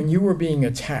how come when you were being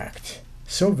attacked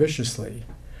so viciously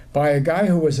by a guy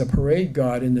who was a parade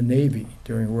guard in the Navy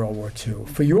during World War II,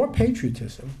 for your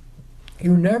patriotism,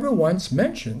 you never once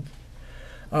mentioned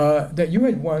that you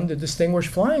had won the Distinguished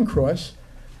Flying Cross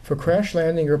for crash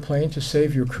landing your plane to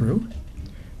save your crew,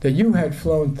 that you had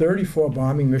flown 34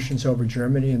 bombing missions over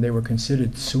Germany and they were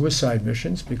considered suicide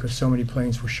missions because so many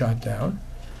planes were shot down.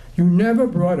 You never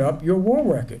brought up your war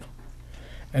record.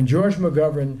 And George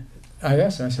McGovern, I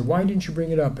asked him, I said, why didn't you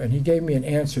bring it up? And he gave me an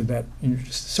answer that, you know,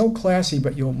 just so classy,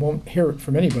 but you won't hear it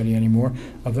from anybody anymore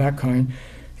of that kind.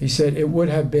 He said, it would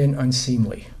have been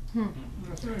unseemly.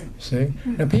 See?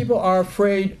 And people are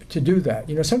afraid to do that.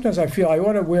 You know, sometimes I feel I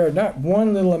ought to wear not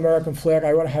one little American flag,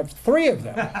 I ought to have 3 of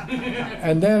them.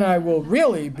 And then I will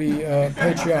really be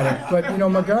patriotic. But, you know,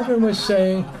 McGovern was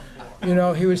saying, you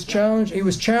know, he was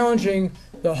challenging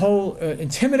the whole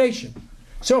intimidation.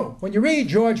 So, when you read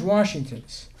George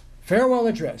Washington's farewell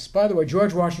address, by the way,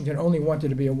 George Washington only wanted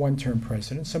to be a one-term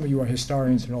president. Some of you are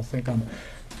historians and don't think I'm,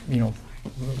 you know,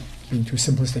 being too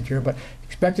simplistic here, but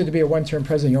expected to be a one-term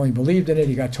president. He only believed in it.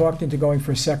 He got talked into going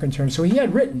for a second term. So he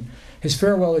had written his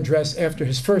farewell address after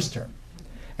his first term.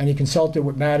 And he consulted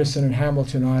with Madison and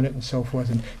Hamilton on it and so forth,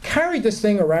 and carried this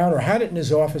thing around or had it in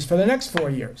his office for the next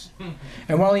 4 years.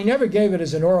 And while he never gave it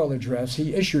as an oral address,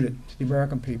 he issued it to the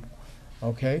American people.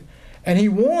 Okay? And he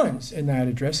warns in that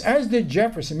address, as did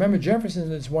Jefferson. Remember,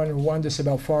 Jefferson is one who warned us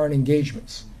about foreign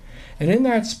engagements. And in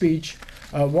that speech,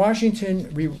 foreign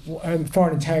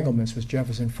entanglements was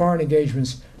Jefferson, foreign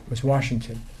engagements was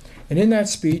Washington. And in that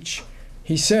speech,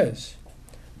 he says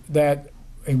that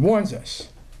he warns us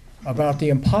about the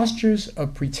impostures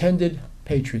of pretended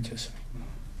patriotism.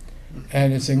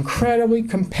 And it's incredibly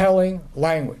compelling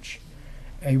language.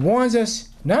 And he warns us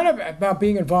not about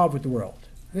being involved with the world.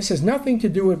 This has nothing to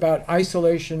do about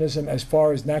isolationism as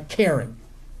far as not caring.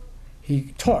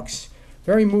 He talks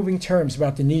very moving terms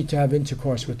about the need to have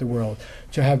intercourse with the world,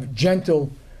 to have gentle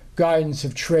guidance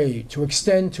of trade, to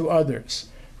extend to others.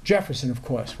 Jefferson, of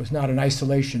course, was not an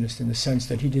isolationist in the sense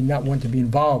that he did not want to be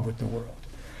involved with the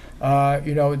world.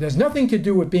 You know, it has nothing to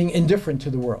do with being indifferent to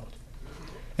the world.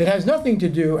 It has nothing to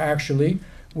do, actually,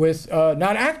 with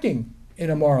not acting in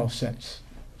a moral sense.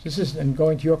 This is, and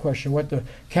going to your question, what the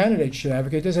candidates should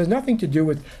advocate, this has nothing to do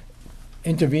with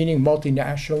intervening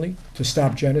multinationally to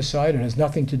stop genocide. It has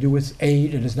nothing to do with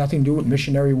aid. It has nothing to do with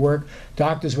missionary work,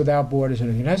 Doctors Without Borders,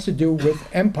 anything. It has to do with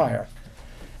empire.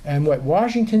 And what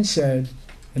Washington said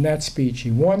in that speech,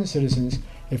 he warned the citizens,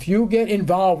 if you get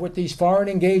involved with these foreign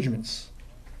engagements,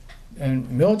 and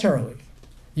militarily,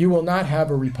 you will not have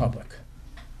a republic.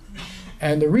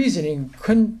 And the reasoning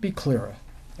couldn't be clearer.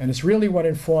 And it's really what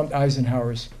informed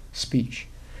Eisenhower's speech.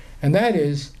 And that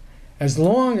is, as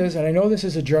long as, and I know this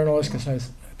as a journalist, because I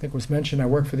think it was mentioned, I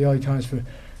worked for the LA Times for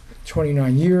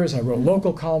 29 years. I wrote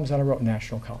local columns and I wrote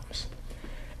national columns.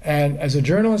 And as a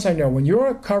journalist, I know when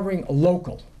you're covering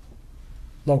local,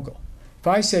 if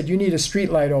I said you need a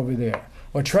street light over there,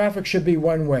 or traffic should be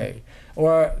one way,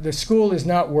 or the school is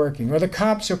not working, or the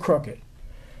cops are crooked,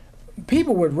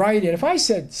 people would write in. If I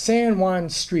said San Juan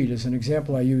Street as an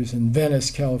example I use in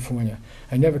Venice, California,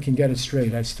 I never can get it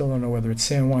straight. I still don't know whether it's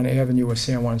San Juan Avenue or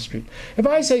San Juan Street. If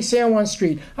I say San Juan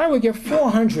Street, I would get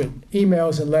 400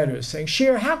 emails and letters saying,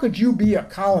 Scheer, how could you be a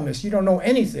columnist? You don't know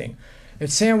anything.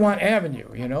 It's San Juan Avenue,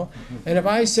 you know. And if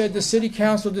I said the city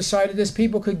council decided this,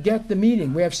 people could get the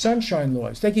meeting. We have sunshine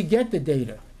laws. They could get the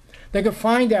data. They could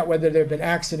find out whether there have been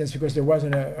accidents because there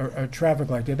wasn't a traffic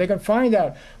light there. They can find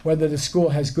out whether the school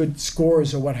has good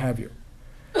scores or what have you.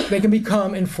 They can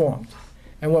become informed.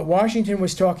 And what Washington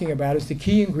was talking about is the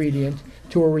key ingredient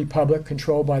to a republic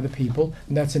controlled by the people,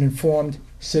 and that's an informed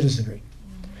citizenry.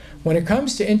 When it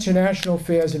comes to international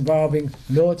affairs involving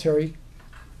military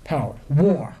power,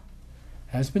 war,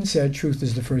 has been said, truth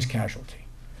is the first casualty.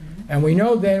 And we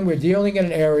know then we're dealing in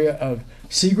an area of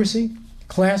secrecy,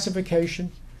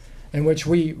 classification, in which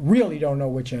we really don't know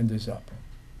which end is up.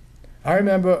 I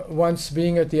remember once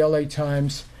being at the LA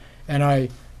Times, and I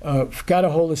got a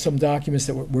hold of some documents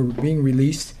that were being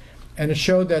released, and it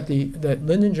showed that that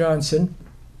Lyndon Johnson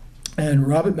and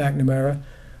Robert McNamara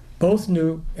both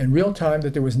knew in real time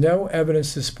that there was no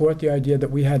evidence to support the idea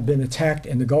that we had been attacked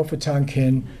in the Gulf of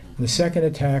Tonkin, the second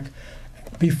attack,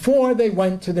 before they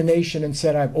went to the nation and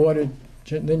said,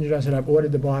 Lyndon Johnson, I've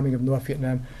ordered the bombing of North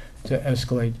Vietnam to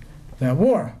escalate that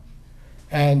war.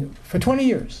 And for 20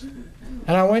 years.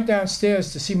 And I went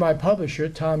downstairs to see my publisher,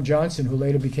 Tom Johnson, who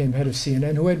later became head of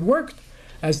CNN, who had worked,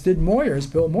 as did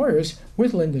Moyers, Bill Moyers,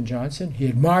 with Lyndon Johnson. He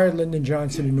admired Lyndon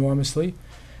Johnson enormously.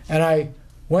 And I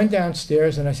went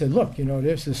downstairs and I said, look, you know,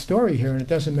 there's this story here, and it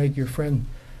doesn't make your friend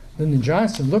Lyndon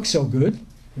Johnson look so good.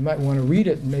 You might want to read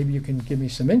it, and maybe you can give me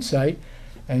some insight.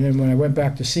 And then when I went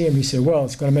back to see him, he said, well,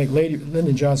 it's going to make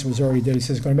Lyndon Johnson was already dead. He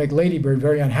says, it's going to make Lady Bird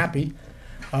very unhappy.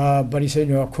 But he said,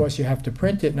 you know, of course you have to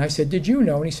print it. And I said, did you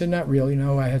know? And he said, not really.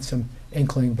 No, I had some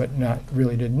inkling, but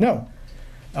really didn't know.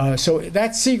 So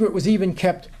that secret was even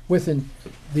kept within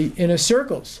the inner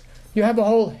circles. You have a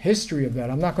whole history of that.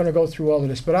 I'm not going to go through all of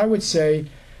this, but I would say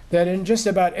that in just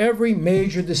about every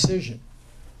major decision,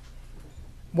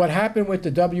 what happened with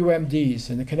the WMDs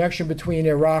and the connection between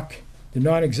Iraq, the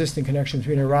non-existent connection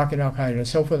between Iraq and Al-Qaeda and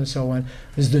so forth and so on,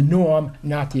 is the norm,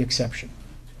 not the exception.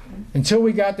 Until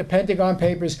we got the Pentagon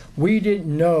Papers, we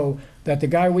didn't know that the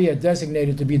guy we had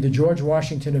designated to be the George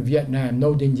Washington of Vietnam,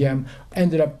 Ngo Dinh Diem,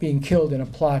 ended up being killed in a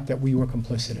plot that we were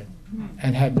complicit in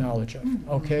and had knowledge of,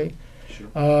 okay?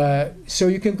 So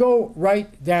you can go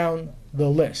right down the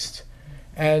list.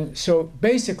 And so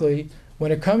basically,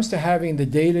 when it comes to having the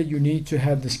data, you need to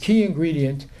have this key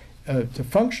ingredient to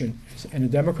function in a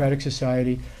democratic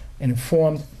society, an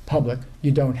informed public.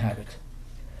 You don't have it.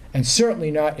 And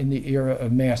certainly not in the era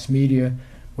of mass media,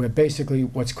 where basically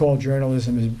what's called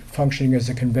journalism is functioning as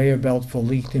a conveyor belt for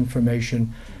leaked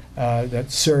information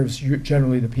that serves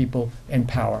generally the people in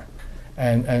power.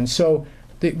 And so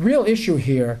the real issue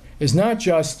here is not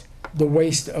just the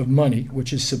waste of money,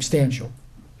 which is substantial,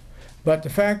 but the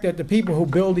fact that the people who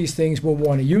build these things will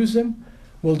want to use them,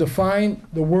 will define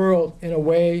the world in a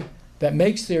way that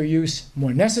makes their use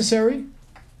more necessary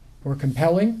or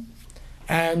compelling,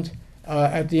 and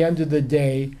at the end of the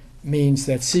day means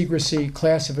that secrecy,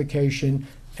 classification,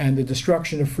 and the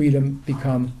destruction of freedom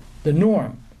become the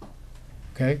norm.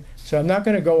 Okay? So I'm not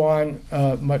going to go on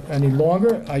much any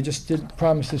longer. I just did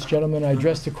promise this gentleman I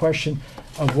addressed the question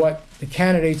of what the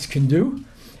candidates can do.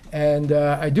 And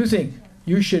I do think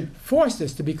you should force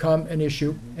this to become an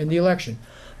issue in the election.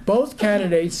 Both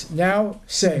candidates now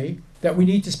say that we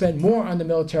need to spend more on the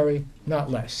military, not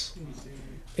less.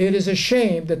 It is a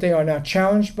shame that they are not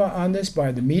challenged on this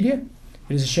by the media.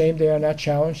 It is a shame they are not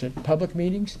challenged at public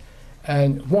meetings.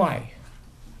 And why?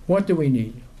 What do we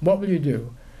need? What will you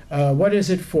do? What is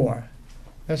it for?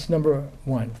 That's number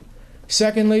one.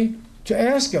 Secondly, to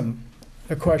ask them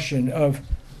the question of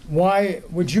why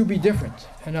would you be different?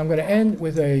 And I'm going to end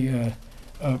with a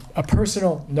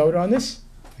personal note on this.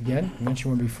 Again, I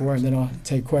mentioned one before, and then I'll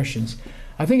take questions.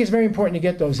 I think it's very important to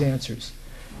get those answers.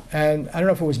 And I don't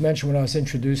know if it was mentioned when I was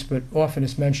introduced, but often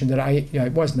it's mentioned that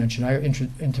it was mentioned. I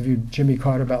interviewed Jimmy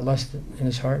Carter about lust in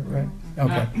his heart, right?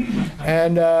 Okay.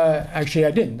 And actually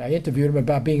I didn't. I interviewed him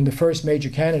about being the first major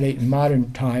candidate in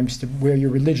modern times to wear your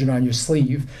religion on your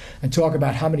sleeve and talk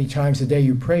about how many times a day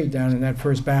you prayed down in that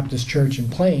First Baptist church in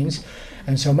Plains.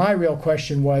 And so my real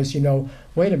question was,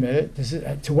 wait a minute,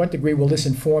 to what degree will this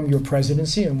inform your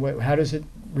presidency, and how does it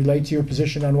relate to your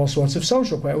position on all sorts of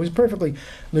social questions? It was a perfectly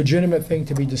legitimate thing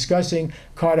to be discussing.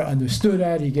 Carter understood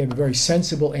that. He gave a very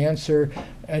sensible answer.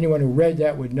 Anyone who read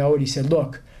that would know it. He said,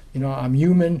 look, I'm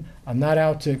human. I'm not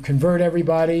out to convert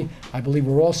everybody. I believe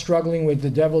we're all struggling with the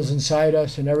devils inside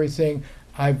us and everything.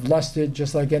 I've lusted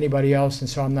just like anybody else, and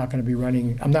so I'm not going to be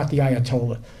running. I'm not the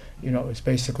Ayatollah. It's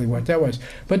basically what that was.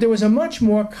 But there was a much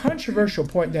more controversial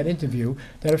point in that interview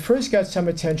that at first got some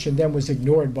attention, then was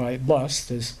ignored by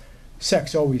lust, as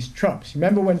sex always trumps.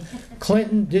 Remember when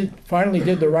Clinton finally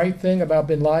did the right thing about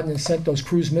bin Laden and sent those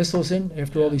cruise missiles in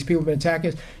after all these people had been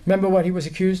attacking us? Remember what he was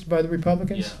accused by the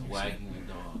Republicans? Yeah, wagging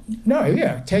the dog. No,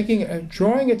 yeah,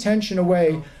 drawing attention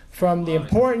away from the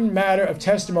important matter of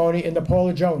testimony in the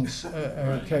Paula Jones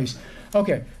case.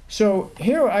 Okay, so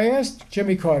here I asked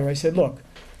Jimmy Carter, I said, look,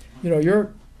 you know,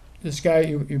 you're this guy,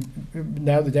 you're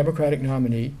now the Democratic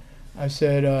nominee. I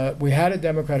said, we had a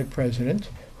Democratic president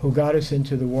who got us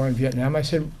into the war in Vietnam. I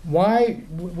said, why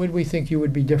would we think you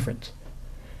would be different?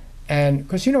 And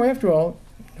because, you know, after all,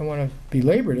 I don't want to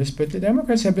belabor this, but the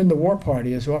Democrats have been the war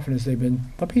party as often as they've been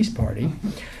the peace party,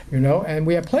 you know, and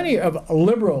we have plenty of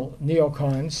liberal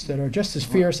neocons that are just as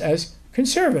fierce as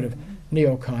conservative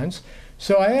neocons.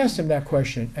 So I asked him that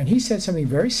question, and he said something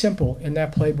very simple in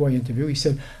that Playboy interview. He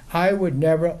said, I would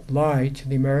never lie to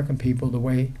the American people the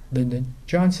way Lyndon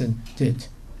Johnson did.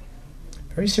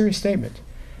 Very serious statement.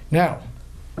 Now,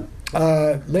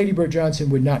 Lady Bird Johnson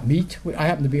would not meet. I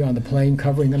happened to be on the plane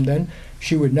covering them then.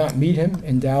 She would not meet him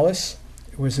in Dallas.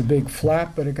 It was a big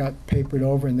flap, but it got papered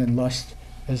over, and then lust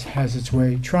has its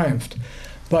way triumphed.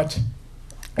 But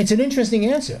it's an interesting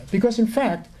answer, because in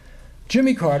fact,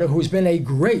 Jimmy Carter, who's been a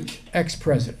great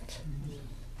ex-president,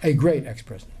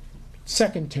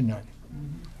 second to none,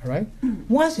 all right,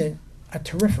 wasn't a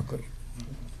terrifically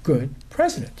good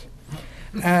president.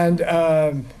 And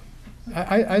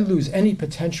I lose any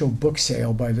potential book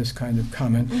sale by this kind of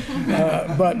comment,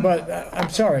 but I'm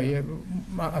sorry,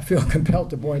 I feel compelled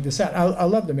to point this out. I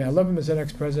love the man. I love him as an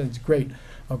ex-president. It's great,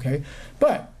 okay?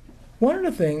 But one of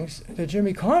the things that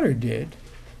Jimmy Carter did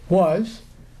was,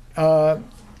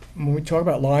 when we talk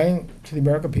about lying to the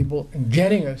American people and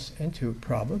getting us into a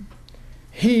problem,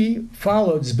 he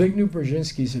followed Zbigniew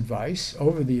Brzezinski's advice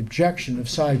over the objection of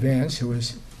Cy Vance, who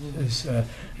was his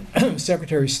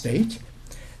Secretary of State,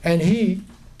 and he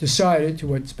decided, to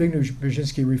what Zbigniew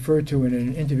Brzezinski referred to in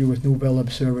an interview with Nouvelle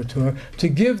Observateur, to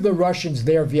give the Russians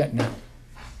their Vietnam.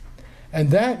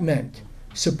 And that meant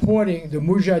supporting the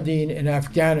Mujahideen in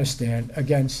Afghanistan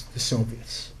against the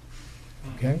Soviets.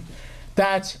 Okay?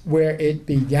 That's where it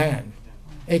began.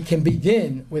 It can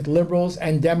begin with liberals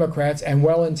and Democrats and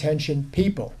well-intentioned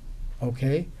people,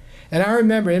 okay? And I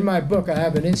remember in my book I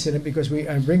have an incident, because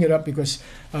I bring it up because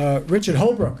Richard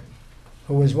Holbrooke,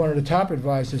 who was one of the top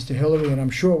advisors to Hillary, and I'm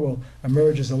sure will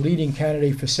emerge as a leading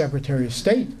candidate for Secretary of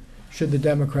State should the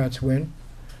Democrats win.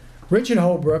 Richard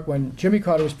Holbrooke, when Jimmy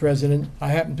Carter was president, I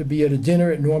happened to be at a dinner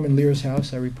at Norman Lear's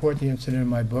house. I report the incident in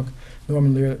my book.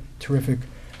 Norman Lear, terrific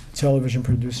television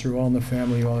producer, All in the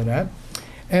Family, all of that.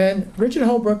 And Richard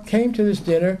Holbrooke came to this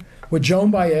dinner with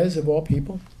Joan Baez, of all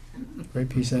people, great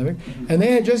peace having, and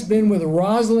they had just been with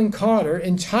Rosalind Carter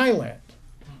in Thailand,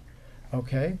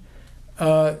 okay,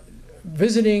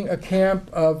 visiting a camp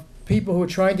of people who were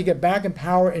trying to get back in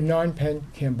power in Phnom Penh,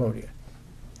 Cambodia,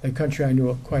 a country I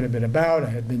knew quite a bit about. I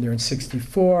had been there in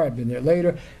 '64, I'd been there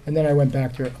later, and then I went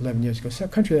back there 11 years ago. So a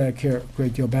country that I care a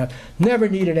great deal about. Never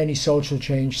needed any social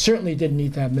change, certainly didn't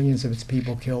need to have millions of its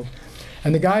people killed.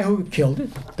 And the guy who killed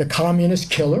it, the communist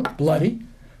killer, bloody,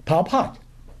 Pol Pot.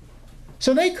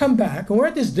 So they come back, and we're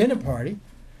at this dinner party,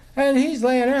 and he's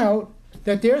laying out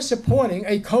that they're supporting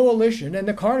a coalition, and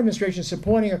the Carter administration is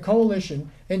supporting a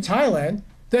coalition in Thailand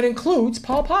that includes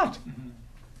Pol Pot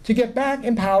to get back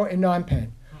in power in Phnom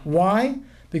Penh. Why?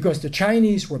 Because the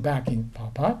Chinese were backing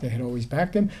Pol Pot. They had always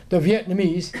backed him. The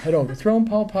Vietnamese had overthrown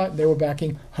Pol Pot, and they were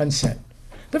backing Hun Sen.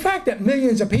 The fact that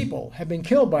millions of people have been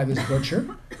killed by this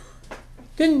butcher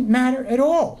didn't matter at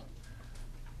all.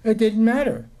 It didn't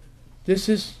matter. This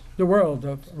is the world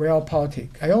of realpolitik.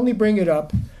 I only bring it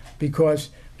up because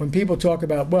when people talk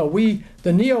about, well, the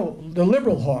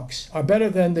liberal hawks are better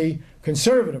than the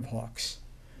conservative hawks,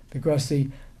 because the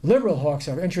liberal hawks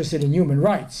are interested in human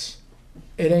rights.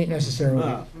 It ain't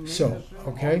necessarily so,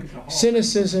 okay?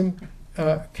 Cynicism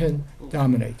can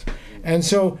dominate. And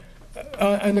so,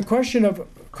 on the question of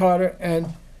Carter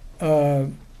and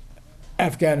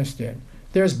Afghanistan,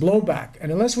 there's blowback. And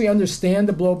unless we understand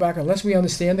the blowback, unless we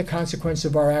understand the consequence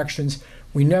of our actions,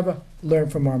 we never learn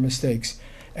from our mistakes.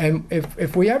 And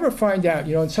if we ever find out,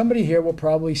 you know, and somebody here will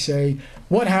probably say,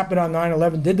 what happened on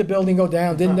 9/11? Did the building go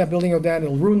down? Didn't that building go down?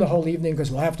 It'll ruin the whole evening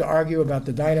because we'll have to argue about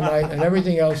the dynamite and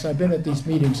everything else. I've been at these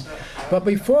meetings. But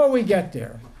before we get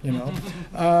there, you know,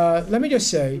 let me just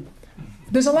say,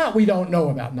 there's a lot we don't know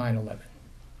about 9/11.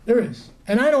 There is.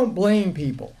 And I don't blame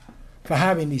people for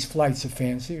having these flights of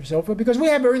fancy or so forth, because we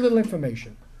have very little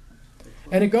information.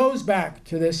 And it goes back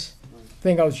to this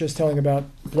thing I was just telling about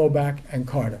blowback and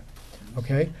Carter.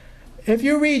 Okay? If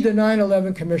you read the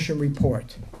 9/11 Commission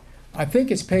report, I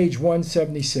think it's page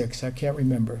 176. I can't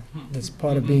remember. That's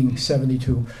part of being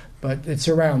 72, but it's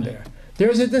around there.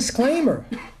 There's a disclaimer,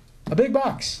 a big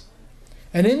box.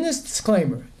 And in this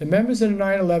disclaimer, the members of the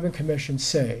 9/11 Commission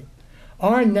say,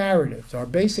 our narrative, our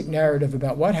basic narrative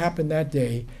about what happened that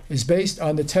day is based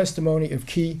on the testimony of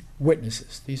key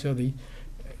witnesses. These are the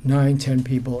 9, 10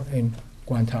 people in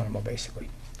Guantanamo, basically.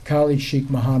 Khalid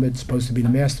Sheikh Mohammed, supposed to be the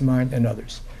mastermind, and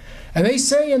others. And they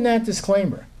say in that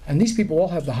disclaimer, and these people all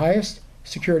have the highest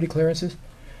security clearances,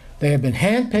 they have been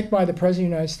handpicked by the President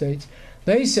of the United States.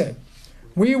 They said,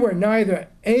 we were neither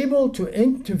able to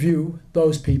interview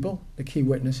those people, the key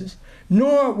witnesses,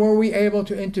 nor were we able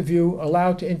to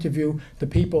allowed to interview the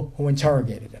people who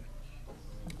interrogated them.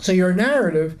 So your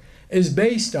narrative is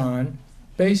based on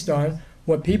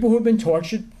what people who have been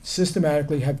tortured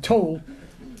systematically have told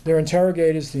their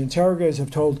interrogators. The interrogators have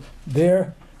told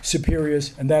their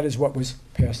superiors, and that is what was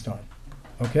passed on.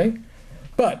 Okay?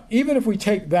 But even if we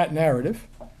take that narrative,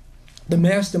 the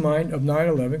mastermind of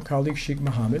 9/11, Khalid Sheikh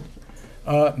Mohammed,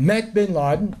 met bin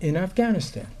Laden in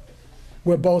Afghanistan,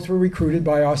 where both were recruited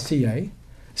by our CIA,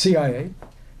 in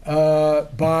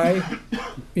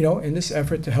this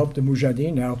effort to help the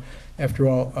Mujahideen. Now, after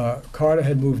all, Carter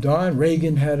had moved on,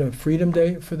 Reagan had a Freedom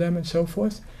Day for them and so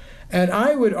forth. And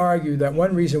I would argue that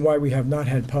one reason why we have not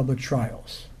had public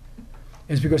trials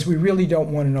is because we really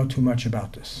don't want to know too much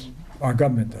about this. Our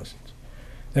government doesn't.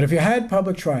 That if you had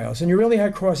public trials and you really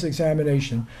had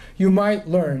cross-examination, you might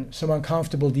learn some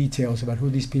uncomfortable details about who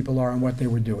these people are and what they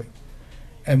were doing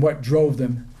and what drove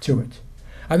them to it.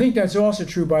 I think that's also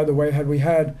true, by the way, had we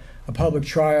had a public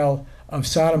trial of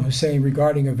Saddam Hussein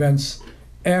regarding events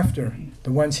after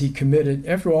the ones he committed.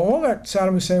 After all that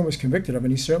Saddam Hussein was convicted of,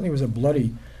 and he certainly was a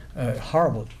bloody,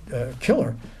 horrible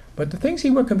killer, but the things he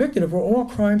was convicted of were all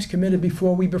crimes committed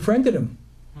before we befriended him.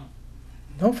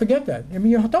 Don't forget that. I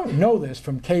mean, you don't know this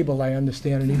from cable, I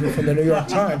understand, and even from the New York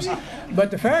Times. But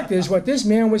the fact is, what this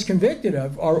man was convicted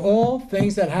of are all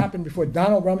things that happened before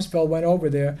Donald Rumsfeld went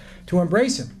over there to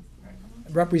embrace him,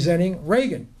 representing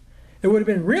Reagan. It would have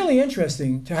been really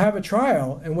interesting to have a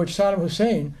trial in which Saddam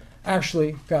Hussein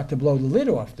actually got to blow the lid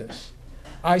off this.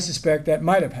 I suspect that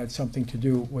might have had something to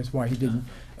do with why he didn't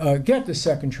get the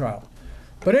second trial.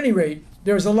 But at any rate,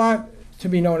 there's a lot to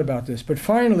be known about this. But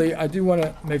finally, I do want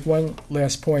to make one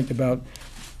last point about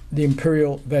the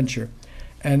imperial venture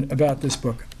and about this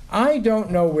book. I don't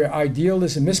know where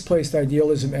idealism, misplaced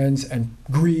idealism ends and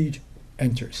greed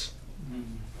enters.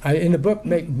 I, in the book,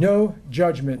 make no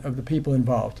judgment of the people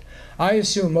involved. I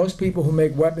assume most people who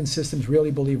make weapon systems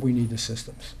really believe we need the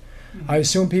systems. I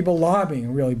assume people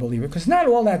lobbying really believe it, because it's not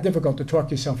all that difficult to talk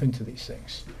yourself into these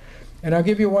things. And I'll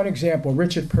give you one example.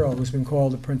 Richard Pearl, who's been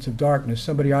called the Prince of Darkness,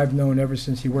 somebody I've known ever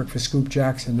since he worked for Scoop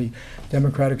Jackson, the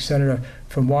Democratic senator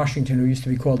from Washington, who used to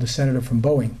be called the senator from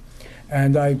Boeing.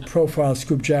 And I profiled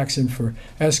Scoop Jackson for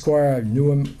Esquire. I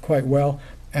knew him quite well.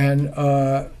 And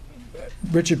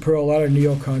Richard Pearl, a lot of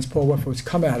neocons, Paul Wolfowitz,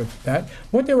 come out of that.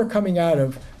 What they were coming out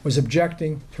of was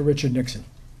objecting to Richard Nixon.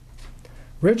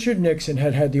 Richard Nixon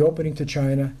had had the opening to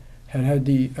China, had had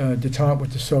the detente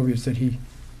with the Soviets that he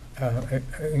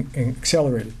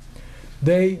accelerated.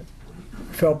 They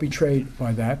felt betrayed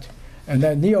by that, and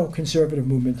that neoconservative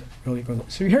movement really goes on.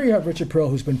 So here you have Richard Pearl,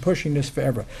 who's been pushing this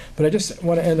forever. But I just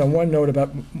want to end on one note about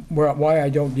why I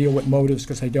don't deal with motives,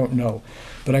 because I don't know.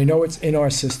 But I know it's in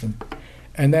our system.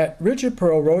 And that Richard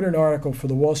Pearl wrote an article for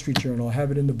the Wall Street Journal, I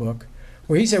have it in the book,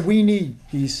 where he said, we need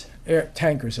these air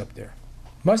tankers up there.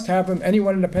 Must have them.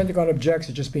 Anyone in the Pentagon objects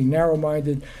to just being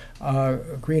narrow-minded,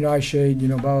 green eye shade,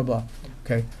 blah, blah, blah.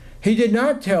 Okay. He did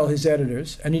not tell his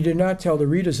editors, and he did not tell the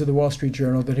readers of the Wall Street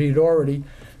Journal that he had already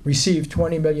received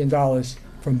 $20 million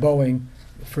from Boeing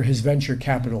for his venture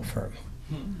capital firm.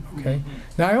 Okay.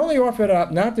 Now, I only offer it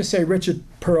up not to say Richard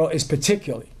Pearl is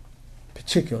particularly,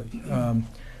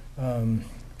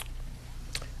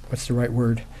 what's the right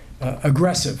word,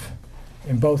 aggressive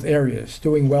in both areas,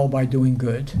 doing well by doing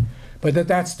good, but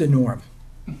that's the norm.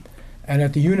 And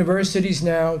at the universities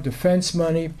now, defense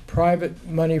money, private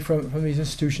money from these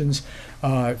institutions,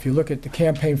 if you look at the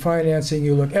campaign financing,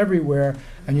 you look everywhere,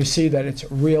 and you see that it's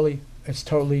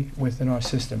totally within our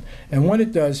system. And what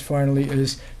it does, finally,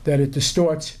 is that it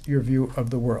distorts your view of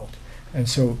the world. And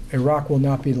so Iraq will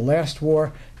not be the last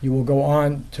war. You will go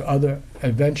on to other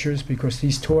adventures, because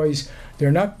these toys,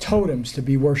 they're not totems to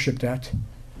be worshipped at.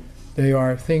 They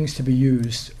are things to be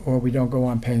used, or we don't go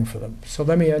on paying for them. So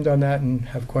let me end on that and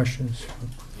have questions.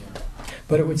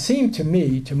 But it would seem to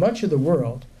me, to much of the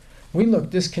world, we look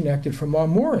disconnected from our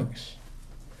moorings.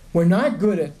 We're not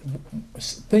good at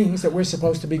things that we're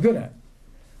supposed to be good at.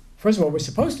 First of all, we're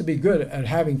supposed to be good at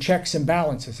having checks and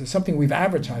balances. It's something we've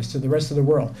advertised to the rest of the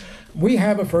world. We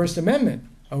have a First Amendment,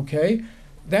 okay?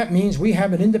 That means we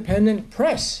have an independent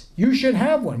press. You should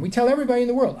have one. We tell everybody in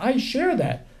the world. I share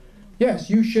that.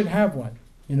 Yes, you should have one,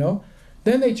 you know?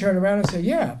 Then they turn around and say,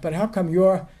 yeah, but how come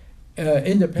your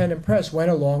independent press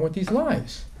went along with these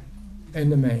lies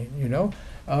in the main, you know?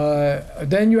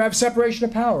 Then you have separation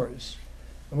of powers.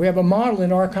 We have a model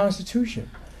in our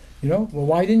Constitution. You know, well,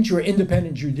 why didn't your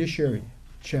independent judiciary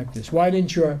check this? Why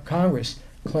didn't your Congress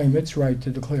claim its right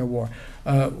to declare war?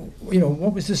 You know,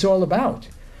 what was this all about?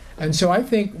 And so I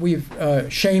think we've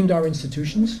shamed our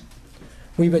institutions.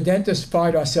 We've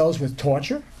identified ourselves with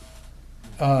torture.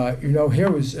 You know, here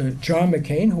was John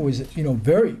McCain, who was, you know,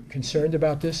 very concerned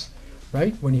about this,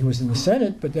 right, when he was in the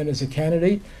Senate, but then as a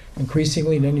candidate,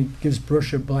 increasingly, and then he gives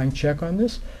Bush a blank check on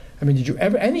this. I mean, did you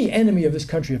ever, any enemy of this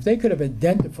country, if they could have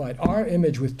identified our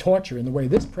image with torture in the way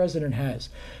this president has,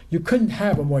 you couldn't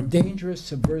have a more dangerous,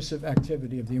 subversive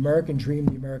activity of the American dream,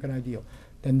 the American ideal,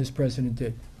 than this president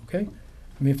did, okay?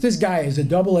 I mean, if this guy is a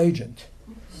double agent,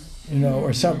 you know,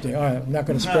 or something, I'm not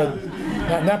going to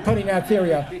spread, not putting that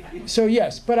theory out. So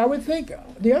yes, but I would think,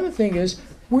 the other thing is,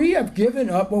 we have given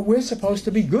up what we're supposed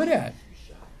to be good at.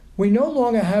 We no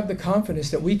longer have the confidence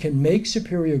that we can make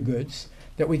superior goods,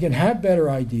 that we can have better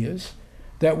ideas,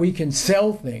 that we can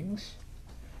sell things,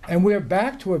 and we're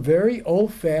back to a very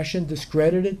old-fashioned,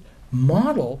 discredited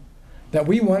model that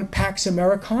we want Pax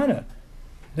Americana,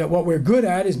 that what we're good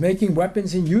at is making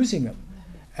weapons and using them.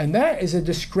 And that is a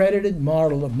discredited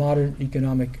model of modern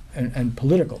economic and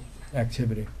political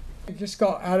activity. Just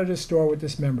go out of the store with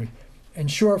this memory.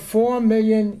 Insure 4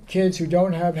 million kids who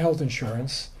don't have health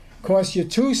insurance, cost you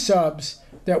 2 subs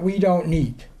that we don't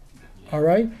need, all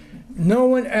right? No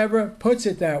one ever puts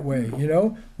it that way, you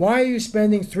know? Why are you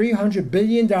spending $300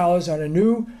 billion on a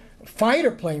new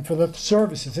fighter plane for the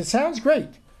services? It sounds great.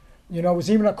 You know, it was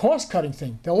even a cost-cutting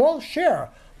thing. They'll all share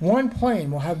one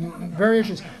plane. We'll have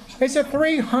variations. It's a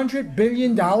 $300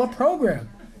 billion program.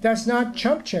 That's not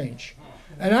chump change.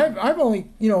 And I've only,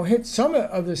 you know, hit some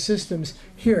of the systems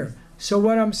here. So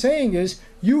what I'm saying is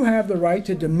you have the right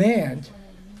to demand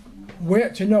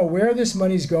to know where this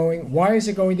money's going, why is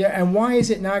it going there, and why is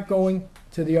it not going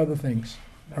to the other things.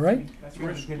 All right?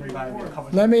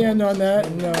 Let me end on that.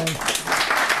 And,